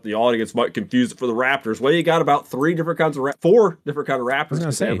we thought the audience might confuse it for the raptors. Well, you got about 4 different kinds of raptors. I was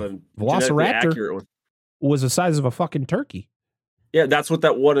gonna say, Velociraptor was the size of a fucking turkey. Yeah, that's what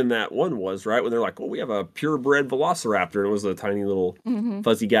that one in that one was, right? When they're like, "Well, we have a purebred Velociraptor," and it was a tiny little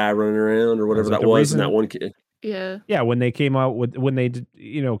fuzzy guy running around or whatever that was, and that one kid. Yeah. When they came out with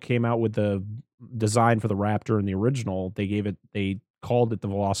came out with the design for the Raptor in the original, they called it the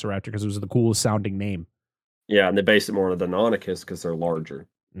Velociraptor because it was the coolest sounding name. Yeah, and they based it more on the Deinonychus because they're larger.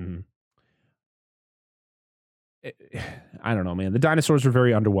 Mm-hmm. I don't know, man. The dinosaurs were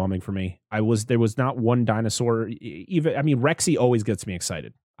very underwhelming for me. There was not one dinosaur. Rexy always gets me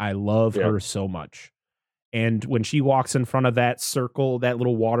excited. I love her so much. And when she walks in front of that circle, that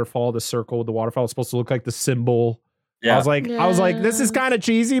little waterfall, the waterfall is supposed to look like the symbol. Yeah. I was like, this is kind of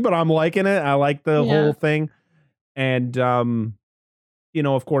cheesy, but I'm liking it. I like the whole thing. And,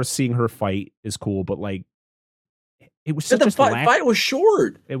 of course, seeing her fight is cool, but like, it was such the fight was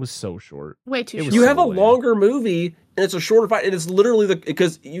short. It was so short. Way too short. You have a longer movie, and it's a shorter fight, and it's literally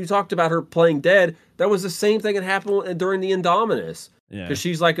because you talked about her playing dead. That was the same thing that happened during the Indominus. Yeah. Because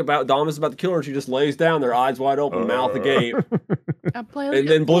she's like Dominus about to kill her, and she just lays down, their eyes wide open, mouth agape. And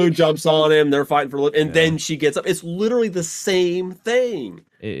then Blue jumps on him, they're fighting for and then she gets up. It's literally the same thing.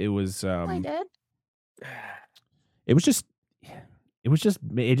 It was dead? It just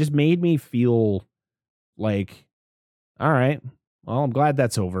made me feel like, all right, well, I'm glad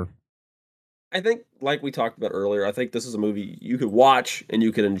that's over. I think, like we talked about earlier, I think this is a movie you could watch and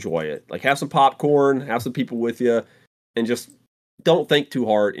you could enjoy it. Like, have some popcorn, have some people with you, and just don't think too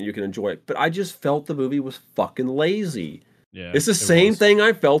hard and you can enjoy it. But I just felt the movie was fucking lazy. Yeah, it's the same thing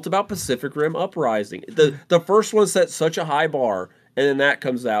I felt about Pacific Rim Uprising. The first one set such a high bar, and then that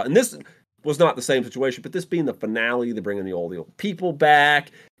comes out. And this was not the same situation, but this being the finale, they're bringing the old people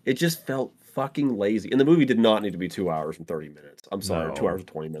back. It just felt fucking lazy. And the movie did not need to be 2 hours and 30 minutes. I'm sorry, 2 hours and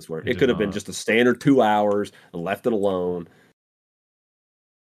 20 minutes. Where it could have been just a standard 2 hours and left it alone.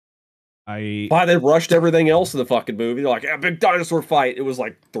 Why they rushed everything else in the fucking movie? They're like, yeah, big dinosaur fight. It was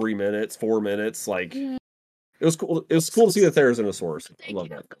like 3 minutes, 4 minutes. Like, it was cool. It was cool to see the Therizinosaurus. I love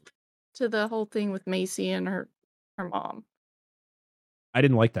that. To the whole thing with Macy and her mom. I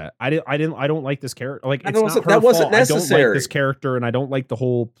didn't like that. I don't like this character. Like, it's not her that wasn't fault. necessary. I don't like this character, and I don't like the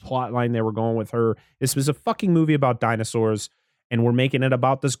whole plot line they were going with her. This was a fucking movie about dinosaurs, and we're making it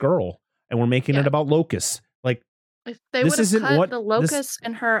about this girl, and we're making it about locusts. Like, if they would have cut the locust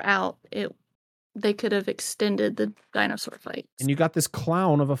and her out, they could have extended the dinosaur fight. And you got this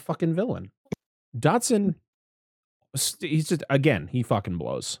clown of a fucking villain. Dodson, he's just, again, he fucking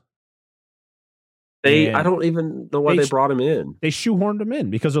blows. I don't even know why they brought him in. They shoehorned him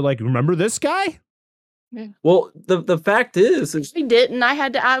in because they're like, remember this guy? Yeah. Well, the fact is he didn't.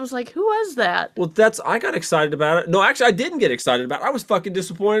 I was like, who was that? Well, I got excited about it. No, actually, I didn't get excited about it. I was fucking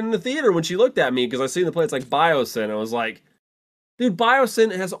disappointed in the theater when she looked at me because I seen the play. It's like Biosyn. I was like, dude,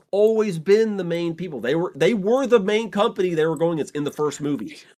 Biosyn has always been the main people. They were the main company they were going against in the first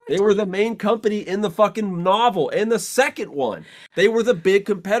movie. They were the main company in the fucking novel and the second one. They were the big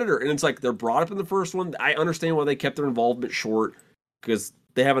competitor. And it's like, they're brought up in the first one. I understand why they kept their involvement short because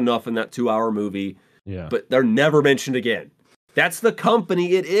they have enough in that 2-hour movie. Yeah. But they're never mentioned again. That's the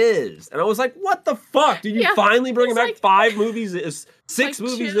company it is. And I was like, what the fuck? Did you finally bring back 5 movies, 6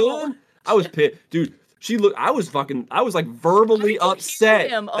 movies in? I was pissed. Dude, I was like verbally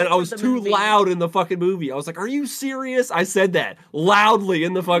upset. And I was too loud in the fucking movie. I was like, are you serious? I said that loudly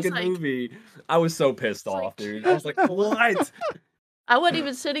in the fucking movie. I was so pissed off, dude. I was like, what? I wasn't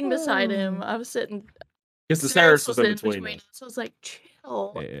even sitting beside him. I was sitting. Because the Sarah's was in between us. So I was like,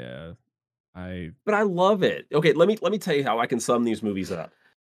 chill. Yeah. But I love it. Okay, let me tell you how I can sum these movies up.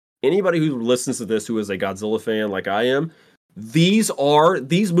 Anybody who listens to this who is a Godzilla fan like I am, these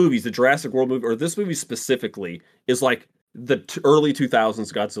movies, the Jurassic World movie, or this movie specifically, is like the early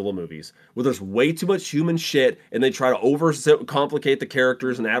 2000s Godzilla movies, where there's way too much human shit, and they try to overcomplicate the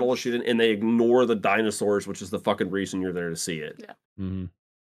characters and add all the shit in, and they ignore the dinosaurs, which is the fucking reason you're there to see it. Yeah. Mm-hmm.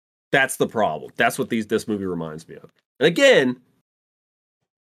 That's the problem. That's what this movie reminds me of. And again,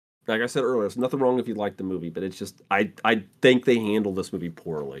 like I said earlier, there's nothing wrong if you like the movie, but it's just I think they handled this movie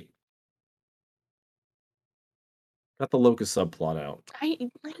poorly. Got the locust subplot out. I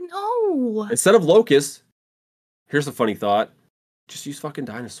know. Instead of locusts, here's a funny thought: just use fucking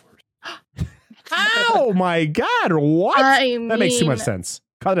dinosaurs. Oh my god! What? That makes too much sense.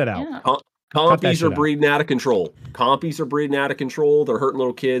 Cut it out. Yeah. Compies are breeding out of control. Compies are breeding out of control. They're hurting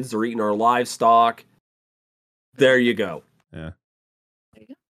little kids. They're eating our livestock. There you go. Yeah.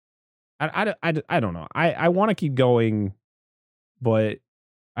 I don't know. I want to keep going, but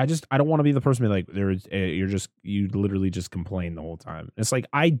I don't want to be the person be like, you literally just complain the whole time. It's like,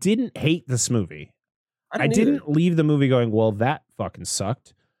 I didn't hate this movie. I didn't leave the movie going, well, that fucking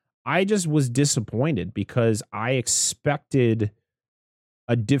sucked. I just was disappointed because I expected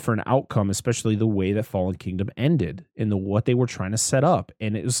a different outcome, especially the way that Fallen Kingdom ended and what they were trying to set up.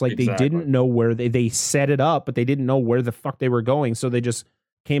 And it was like, They didn't know where they set it up, but they didn't know where the fuck they were going. So they just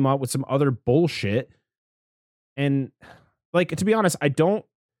came out with some other bullshit. And like, to be honest,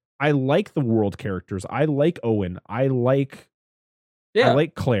 I like the world characters. I like Owen. I like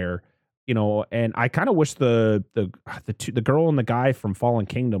Claire, and I kind of wish the girl and the guy from Fallen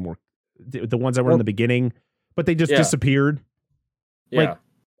Kingdom were the ones that were in the beginning, but they just disappeared. Yeah. Like,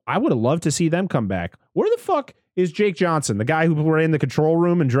 I would have loved to see them come back. Where the fuck is Jake Johnson, the guy who were in the control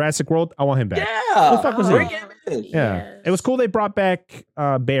room in Jurassic World? I want him back. Yeah. Where the fuck was he? Yes. Yeah. It was cool they brought back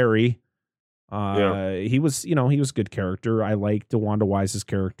Barry. He was a good character. I liked DeWanda Wise's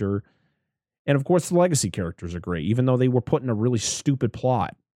character. And of course the legacy characters are great, even though they were put in a really stupid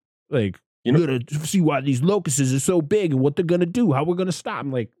plot. Like, you gotta see why these locusts are so big and what they're gonna do, how we're gonna stop.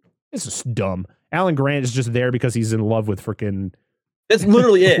 I'm like, this is dumb. Alan Grant is just there because he's in love with freaking. That's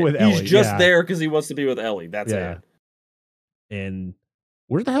literally it. With He's Ellie. just there because he wants to be with Ellie. That's it. And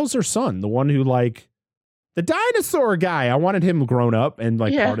where the hell's their son? The one who, like, the dinosaur guy. I wanted him grown up and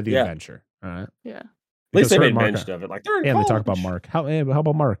like part of the adventure. All right. Yeah. At least they made mention of it. Like, they're in college. They talk about Mark. How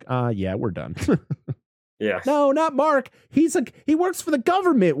about Mark? Yeah, we're done. Yeah. No, not Mark. He works for the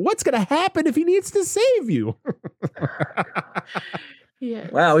government. What's gonna happen if he needs to save you? Yeah.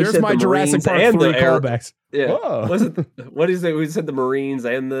 Wow, there's my Jurassic Park 3 callbacks. Yeah. What is it? We said the Marines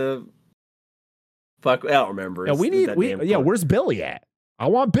and the fuck. I don't remember. Yeah, where's Billy at? I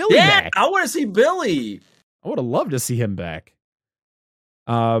want Billy back. I want to see Billy. I would have loved to see him back.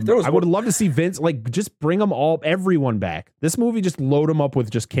 I would love to see Vince, like, just bring them everyone back. This movie, just load them up with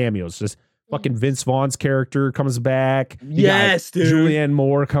just cameos. Just fucking Vince Vaughn's character comes back. Yes, dude. Julianne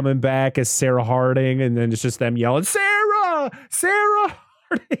Moore coming back as Sarah Harding, and then it's just them yelling, Sarah Harding.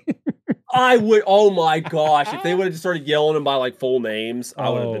 I would. Oh my gosh! If they would have just started yelling them by like full names, that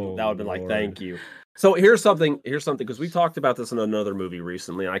would have been like, thank you. So here's something, because we talked about this in another movie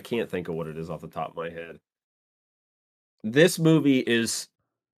recently, and I can't think of what it is off the top of my head. This movie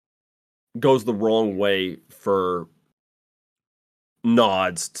goes the wrong way for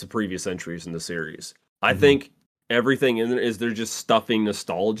nods to previous entries in the series. I think everything in it is they're just stuffing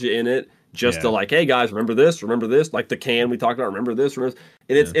nostalgia in it, just to like, hey guys, remember this, like the can we talked about, remember this, and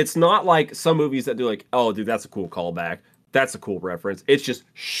it's not like some movies that do like, oh dude, that's a cool callback. That's a cool reference. It's just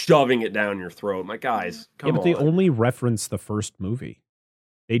shoving it down your throat. My guys, come on. But they only reference the first movie.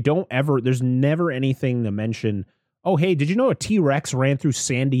 They don't ever, there's never anything to mention, oh, hey, did you know a T-Rex ran through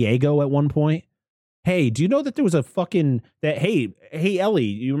San Diego at one point? Hey, do you know that there was hey, Ellie,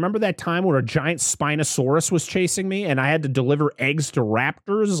 you remember that time where a giant Spinosaurus was chasing me and I had to deliver eggs to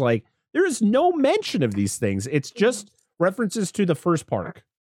raptors? Like, there is no mention of these things. It's just references to the first park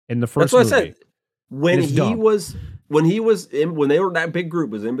in the first movie. That's what I said. When they were that big group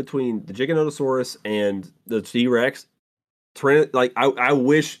was in between the Giganotosaurus and the T-Rex, like I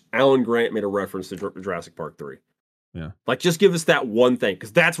wish Alan Grant made a reference to Jurassic Park 3. Yeah. Like, just give us that one thing,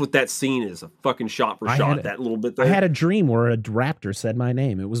 because that's what that scene is, a fucking shot for shot, that little bit there. I had a dream where a raptor said my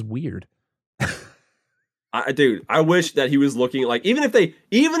name. It was weird. I wish that he was looking like, even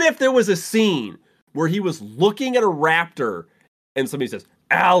if there was a scene where he was looking at a raptor and somebody says,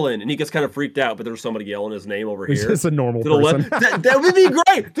 Alan, and he gets kind of freaked out, but there's somebody yelling his name over here. It's a normal person. That would be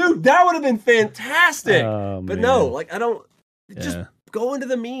great, dude. That would have been fantastic. Oh, but no, like, I don't. Just go into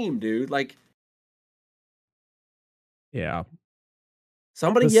the meme, dude. Like, yeah.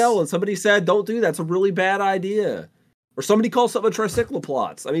 Somebody yelled and somebody said, "Don't do that. It's a really bad idea." Or somebody calls something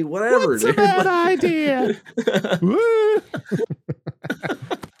tricycloplots. I mean, whatever. What's a bad idea?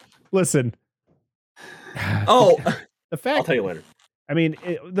 Listen. The fact. I'll tell you later. I mean,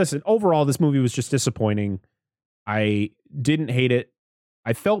 listen, overall, this movie was just disappointing. I didn't hate it.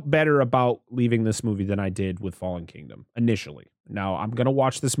 I felt better about leaving this movie than I did with Fallen Kingdom initially. Now, I'm going to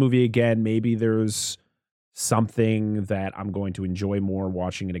watch this movie again. Maybe there's something that I'm going to enjoy more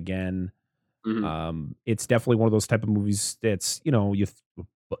watching it again. Mm-hmm. It's definitely one of those type of movies that's,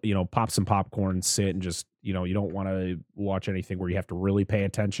 you pop some popcorn, sit and just, you don't want to watch anything where you have to really pay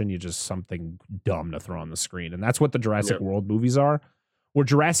attention. You just something dumb to throw on the screen. And that's what the Jurassic World movies are. Where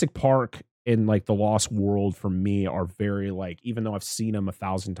Jurassic Park and like The Lost World for me are very like, even though I've seen them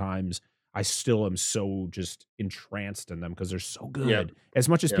 1,000 times, I still am so just entranced in them because they're so good. Yep. As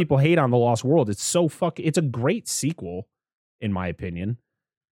much as people hate on The Lost World, it's it's a great sequel, in my opinion.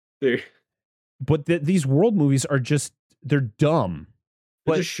 Dude. But these world movies are just, they're dumb.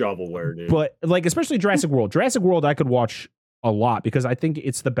 They're just shovelware, dude. But like, especially Jurassic World. Jurassic World I could watch a lot because I think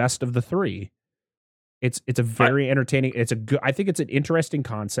it's the best of the three. It's a very entertaining. I think it's an interesting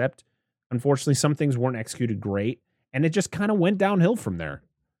concept. Unfortunately, some things weren't executed great, and it just kind of went downhill from there.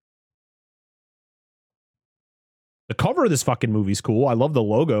 The cover of this fucking movie's cool. I love the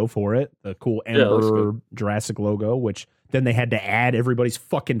logo for it. The cool Ember Jurassic logo, which then they had to add everybody's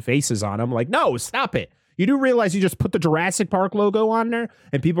fucking faces on them. Like, no, stop it. You do realize you just put the Jurassic Park logo on there,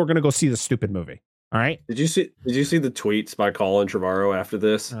 and people are going to go see the stupid movie. All right. Did you see the tweets by Colin Trevorrow after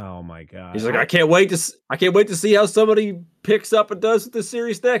this? Oh my god. He's like, I can't wait to see how somebody picks up and does the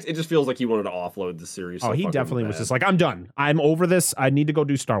series next. It just feels like he wanted to offload the series. Oh, he definitely was just like, I'm done. I'm over this. I need to go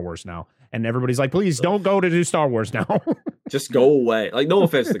do Star Wars now. And everybody's like, please don't go to do Star Wars now. Just go away. Like, no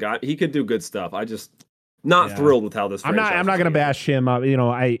offense to the guy, he could do good stuff. I just not thrilled with how this. I'm not going to bash him. I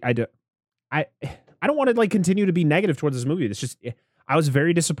don't want to like continue to be negative towards this movie. It's just, I was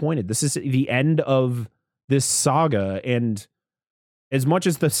very disappointed. This is the end of this saga, and as much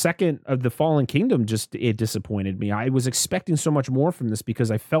as the second of the Fallen Kingdom it disappointed me, I was expecting so much more from this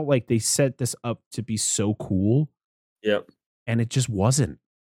because I felt like they set this up to be so cool. Yep. And it just wasn't.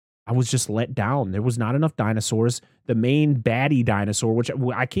 I was just let down. There was not enough dinosaurs. The main baddie dinosaur, which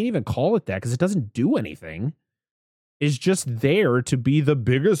I can't even call it that because it doesn't do anything, is just there to be the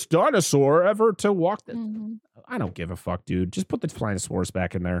biggest dinosaur ever to walk. I don't give a fuck, dude. Just put the Spinosaurus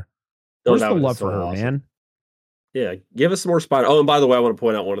back in there. Where's the love for her, man? Yeah, give us some more Spino. Oh, and by the way, I want to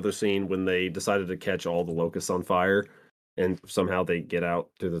point out one other scene when they decided to catch all the locusts on fire. and somehow they get out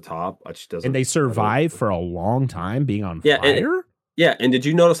to the top. It just doesn't. And they survive for a long time being on Yeah, fire. And did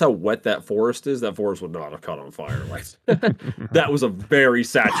you notice how wet that forest is? That forest would not have caught on fire. Like that was a very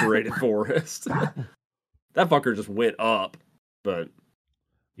saturated forest. That fucker just went up. But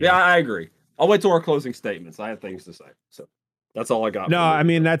yeah, I agree. I'll wait till our closing statements. I have things to say. So that's all I got. No, I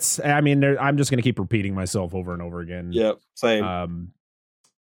mean I'm just gonna keep repeating myself over and over again. Yep, same.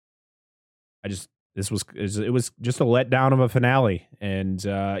 It was just a letdown of a finale, and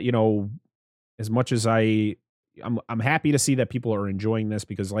as much as I'm happy to see that people are enjoying this,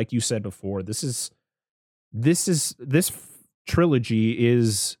 because like you said before, this trilogy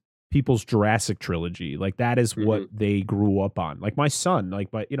is people's Jurassic trilogy. Like that is what they grew up on. Like my son, I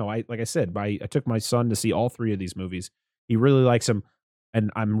took my son to see all 3 of these movies. He really likes them,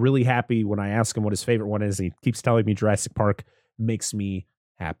 and I'm really happy when I ask him what his favorite one is. And he keeps telling me Jurassic Park. Makes me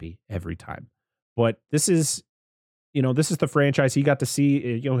happy every time. But this is the franchise he got to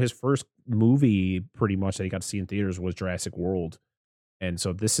see. His first movie pretty much that he got to see in theaters was Jurassic World. And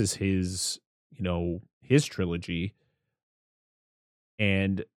so this is his trilogy.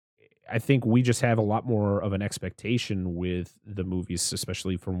 And I think we just have a lot more of an expectation with the movies,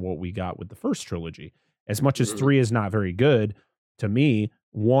 especially from what we got with the first trilogy. As much as 3 is not very good, to me,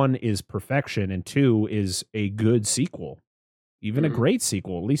 1 is perfection and 2 is a good sequel. Even a great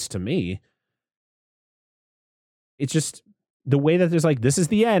sequel, at least to me. It's just the way that there's this is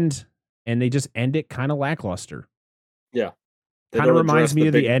the end, and they just end it kind of lackluster. Yeah. Kind of reminds me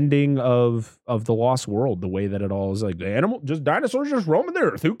of the ending of The Lost World, the way that it all is dinosaurs just roaming the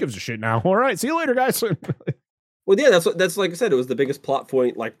earth. Who gives a shit now? All right, see you later, guys. Well, yeah, that's like I said, it was the biggest plot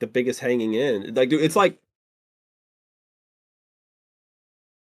point, like the biggest hanging in. Like, dude, it's like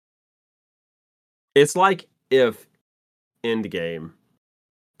if Endgame,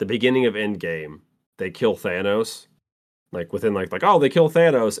 the beginning of Endgame, they kill Thanos, like within they kill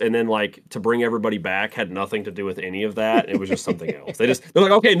Thanos, and then to bring everybody back had nothing to do with any of that. It was just something else. They're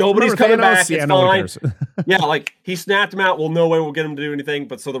like, okay, nobody's coming back. It's fine. Yeah, he snapped him out. Well, no way we'll get him to do anything.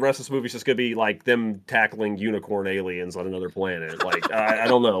 But so the rest of this movie's just gonna be them tackling unicorn aliens on another planet. I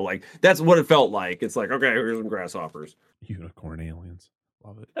don't know. That's what it felt like. It's okay, here's some grasshoppers. Unicorn aliens.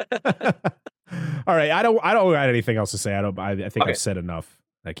 Love it. All right, I don't got anything else to say. I think I've said enough.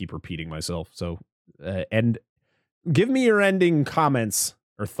 I keep repeating myself. So, and give me your ending comments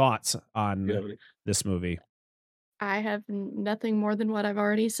or thoughts on this movie. I have nothing more than what I've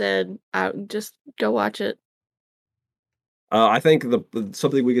already said. Just go watch it. I think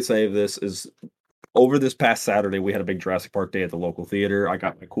something we could say of this is, over this past Saturday, we had a big Jurassic Park day at the local theater. I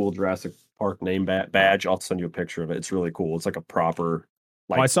got my cool Jurassic Park name badge. I'll send you a picture of it. It's really cool. It's like a proper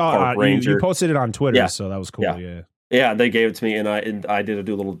I saw you posted it on Twitter, so that was cool. Yeah, they gave it to me, and I did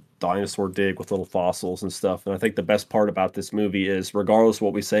do a little dinosaur dig with little fossils and stuff. And I think the best part about this movie is, regardless of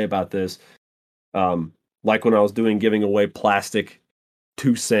what we say about this, like when I was giving away plastic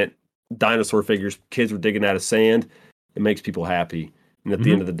 2-cent dinosaur figures kids were digging out of sand, it makes people happy. And at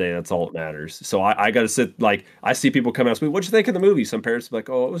the end of the day, that's all that matters. So I got to sit, I see people come ask me, what'd you think of the movie? Some parents are like,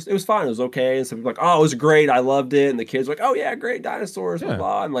 oh, it was fine. It was okay. And some people are like, oh, it was great. I loved it. And the kids are like, oh yeah, great dinosaurs, blah,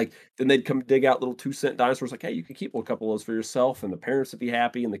 blah. And then they'd come dig out little 2-cent dinosaurs. Like, hey, you can keep a couple of those for yourself. And the parents would be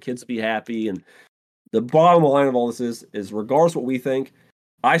happy and the kids would be happy. And the bottom line of all this is regardless what we think,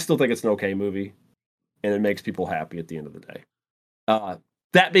 I still think it's an okay movie. And it makes people happy at the end of the day.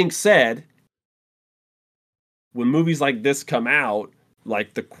 That being said, when movies like this come out,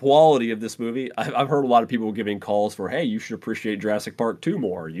 the quality of this movie, I've heard a lot of people giving calls for, hey, you should appreciate Jurassic Park 2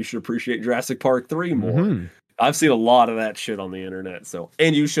 more. You should appreciate Jurassic Park 3 more. I've seen a lot of that shit on the internet. So,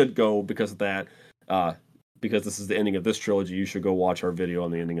 and you should go because of that, because this is the ending of this trilogy. You should go watch our video on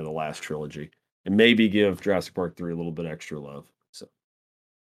the ending of the last trilogy and maybe give Jurassic Park 3 a little bit extra love. So,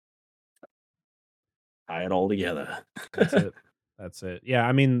 tie it all together. That's it. Yeah,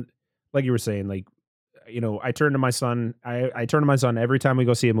 I mean, like you were saying, I turn to my son. I turn to my son every time we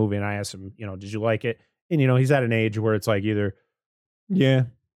go see a movie, and I ask him, did you like it? And he's at an age where it's either, yeah.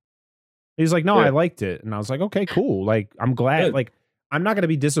 He's like, no, I liked it, and I was like, okay, cool. I'm glad. Good. I'm not gonna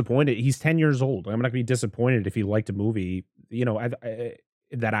be disappointed. He's 10 years old. I'm not gonna be disappointed if he liked a movie,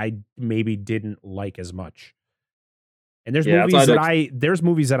 that I maybe didn't like as much. And there's movies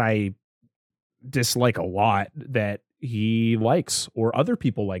that I dislike a lot that he likes or other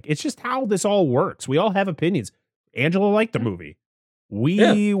people like. It's just how this all works. We all have opinions. Angela liked the movie.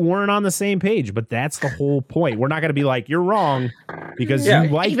 We weren't on the same page, but that's the whole point. We're not going to be like, you're wrong because you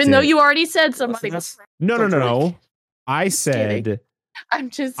liked it. Even though you already said somebody was wrong. No. I said,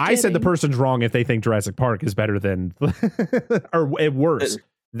 I'm just kidding. I said the person's wrong if they think Jurassic Park is better than or worse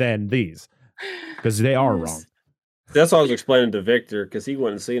than these, because they are wrong. That's what I was explaining to Victor because he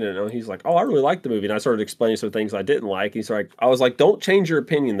went and seen it, and he's like, "Oh, I really like the movie." And I started explaining some things I didn't like. He's like, "I was like, don't change your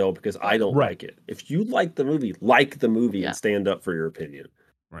opinion though, because I don't like it. If you like the movie and stand up for your opinion."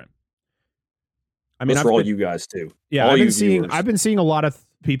 Right. I mean, for all you guys too. Yeah, I've been seeing a lot of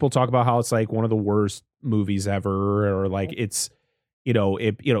people talk about how it's like one of the worst movies ever, or like it's,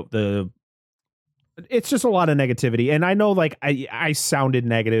 it's just a lot of negativity. And I know, like, I sounded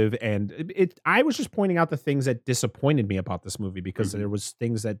negative, and I was just pointing out the things that disappointed me about this movie, because there was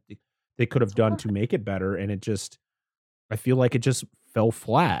things that they could have done to make it better, and I feel like it just fell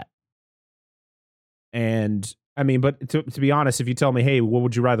flat. And I mean, but to be honest, if you tell me, hey, what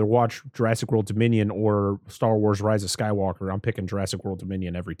would you rather watch, Jurassic World Dominion or Star Wars Rise of Skywalker? I'm picking Jurassic World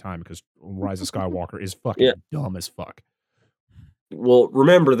Dominion every time, because Rise of Skywalker is fucking dumb as fuck. Well,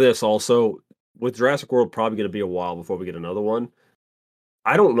 remember this also, with Jurassic World probably going to be a while before we get another one.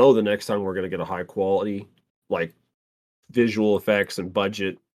 I don't know the next time we're going to get a high quality, like, visual effects and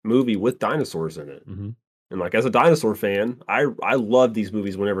budget movie with dinosaurs in it. Mm-hmm. And like, as a dinosaur fan, I love these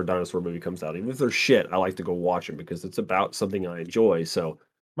movies whenever a dinosaur movie comes out. Even if they're shit, I like to go watch them because it's about something I enjoy. So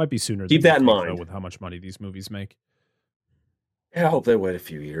might be sooner. Keep that in mind with how much money these movies make. Yeah, I hope they wait a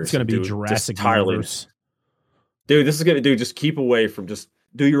few years. It's going to be Jurassic Universe. Dude, this is going to do. Just keep away from. Just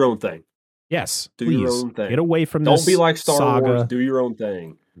do your own thing. Yes, do please. Your own thing. Get away from Don't this. Don't be like Star saga. Wars. Do your own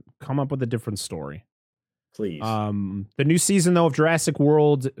thing. Come up with a different story. Please. The new season, though, of Jurassic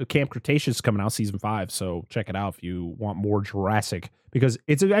World Camp Cretaceous is coming out, season 5. So check it out if you want more Jurassic, because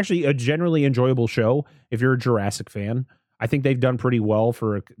it's actually a generally enjoyable show if you're a Jurassic fan. I think they've done pretty well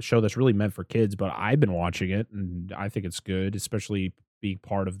for a show that's really meant for kids, but I've been watching it and I think it's good, especially being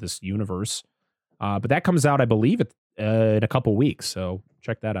part of this universe. But that comes out, I believe, in a couple weeks. So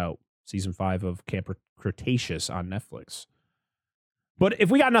check that out. Season 5 of Camp Cretaceous on Netflix. But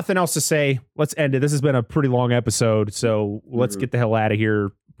if we got nothing else to say, let's end it. This has been a pretty long episode, so let's get the hell out of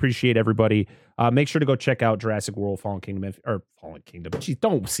here. Appreciate everybody. Make sure to go check out Jurassic World Fallen Kingdom. Geez,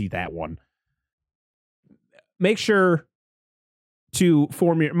 don't see that one. Make sure to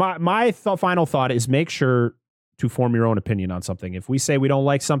form your... My final thought is make sure to form your own opinion on something. If we say we don't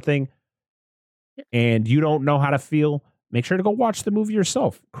like something and you don't know how to feel, make sure to go watch the movie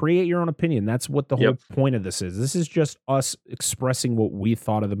yourself. Create your own opinion. That's what the whole point of this is. This is just us expressing what we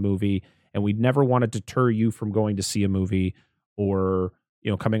thought of the movie, and we never want to deter you from going to see a movie or,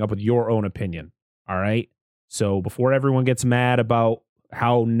 coming up with your own opinion. All right? So before everyone gets mad about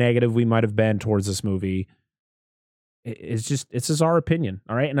how negative we might have been towards this movie, it's just our opinion.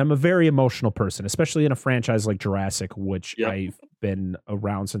 All right? And I'm a very emotional person, especially in a franchise like Jurassic, which I've been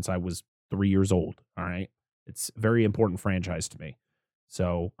around since I was 3 years old. All right? It's a very important franchise to me.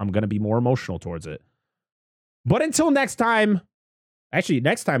 So I'm going to be more emotional towards it. But until next time,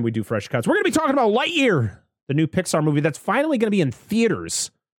 next time we do Fresh Cuts, we're going to be talking about Lightyear, the new Pixar movie that's finally going to be in theaters.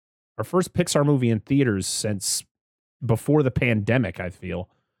 Our first Pixar movie in theaters since before the pandemic, I feel.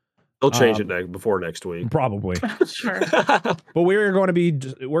 They'll change it before next week. Probably. Sure. But we're going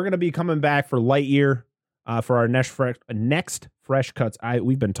to be coming back for Lightyear. For our next Fresh Cuts.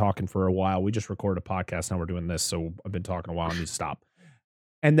 We've been talking for a while. We just recorded a podcast. Now we're doing this. So I've been talking a while. I need to stop.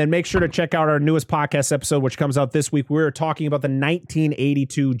 And then make sure to check out our newest podcast episode, which comes out this week. We're talking about the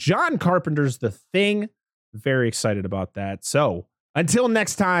 1982 John Carpenter's The Thing. Very excited about that. So until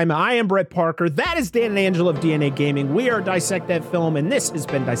next time, I am Brett Parker. That is Dan and Angela of DNA Gaming. We are Dissect That Film. And this has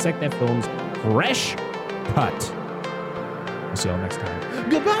been Dissect That Film's Fresh Cut. We'll see y'all next time.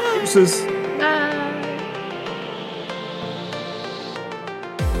 Goodbye. Bye.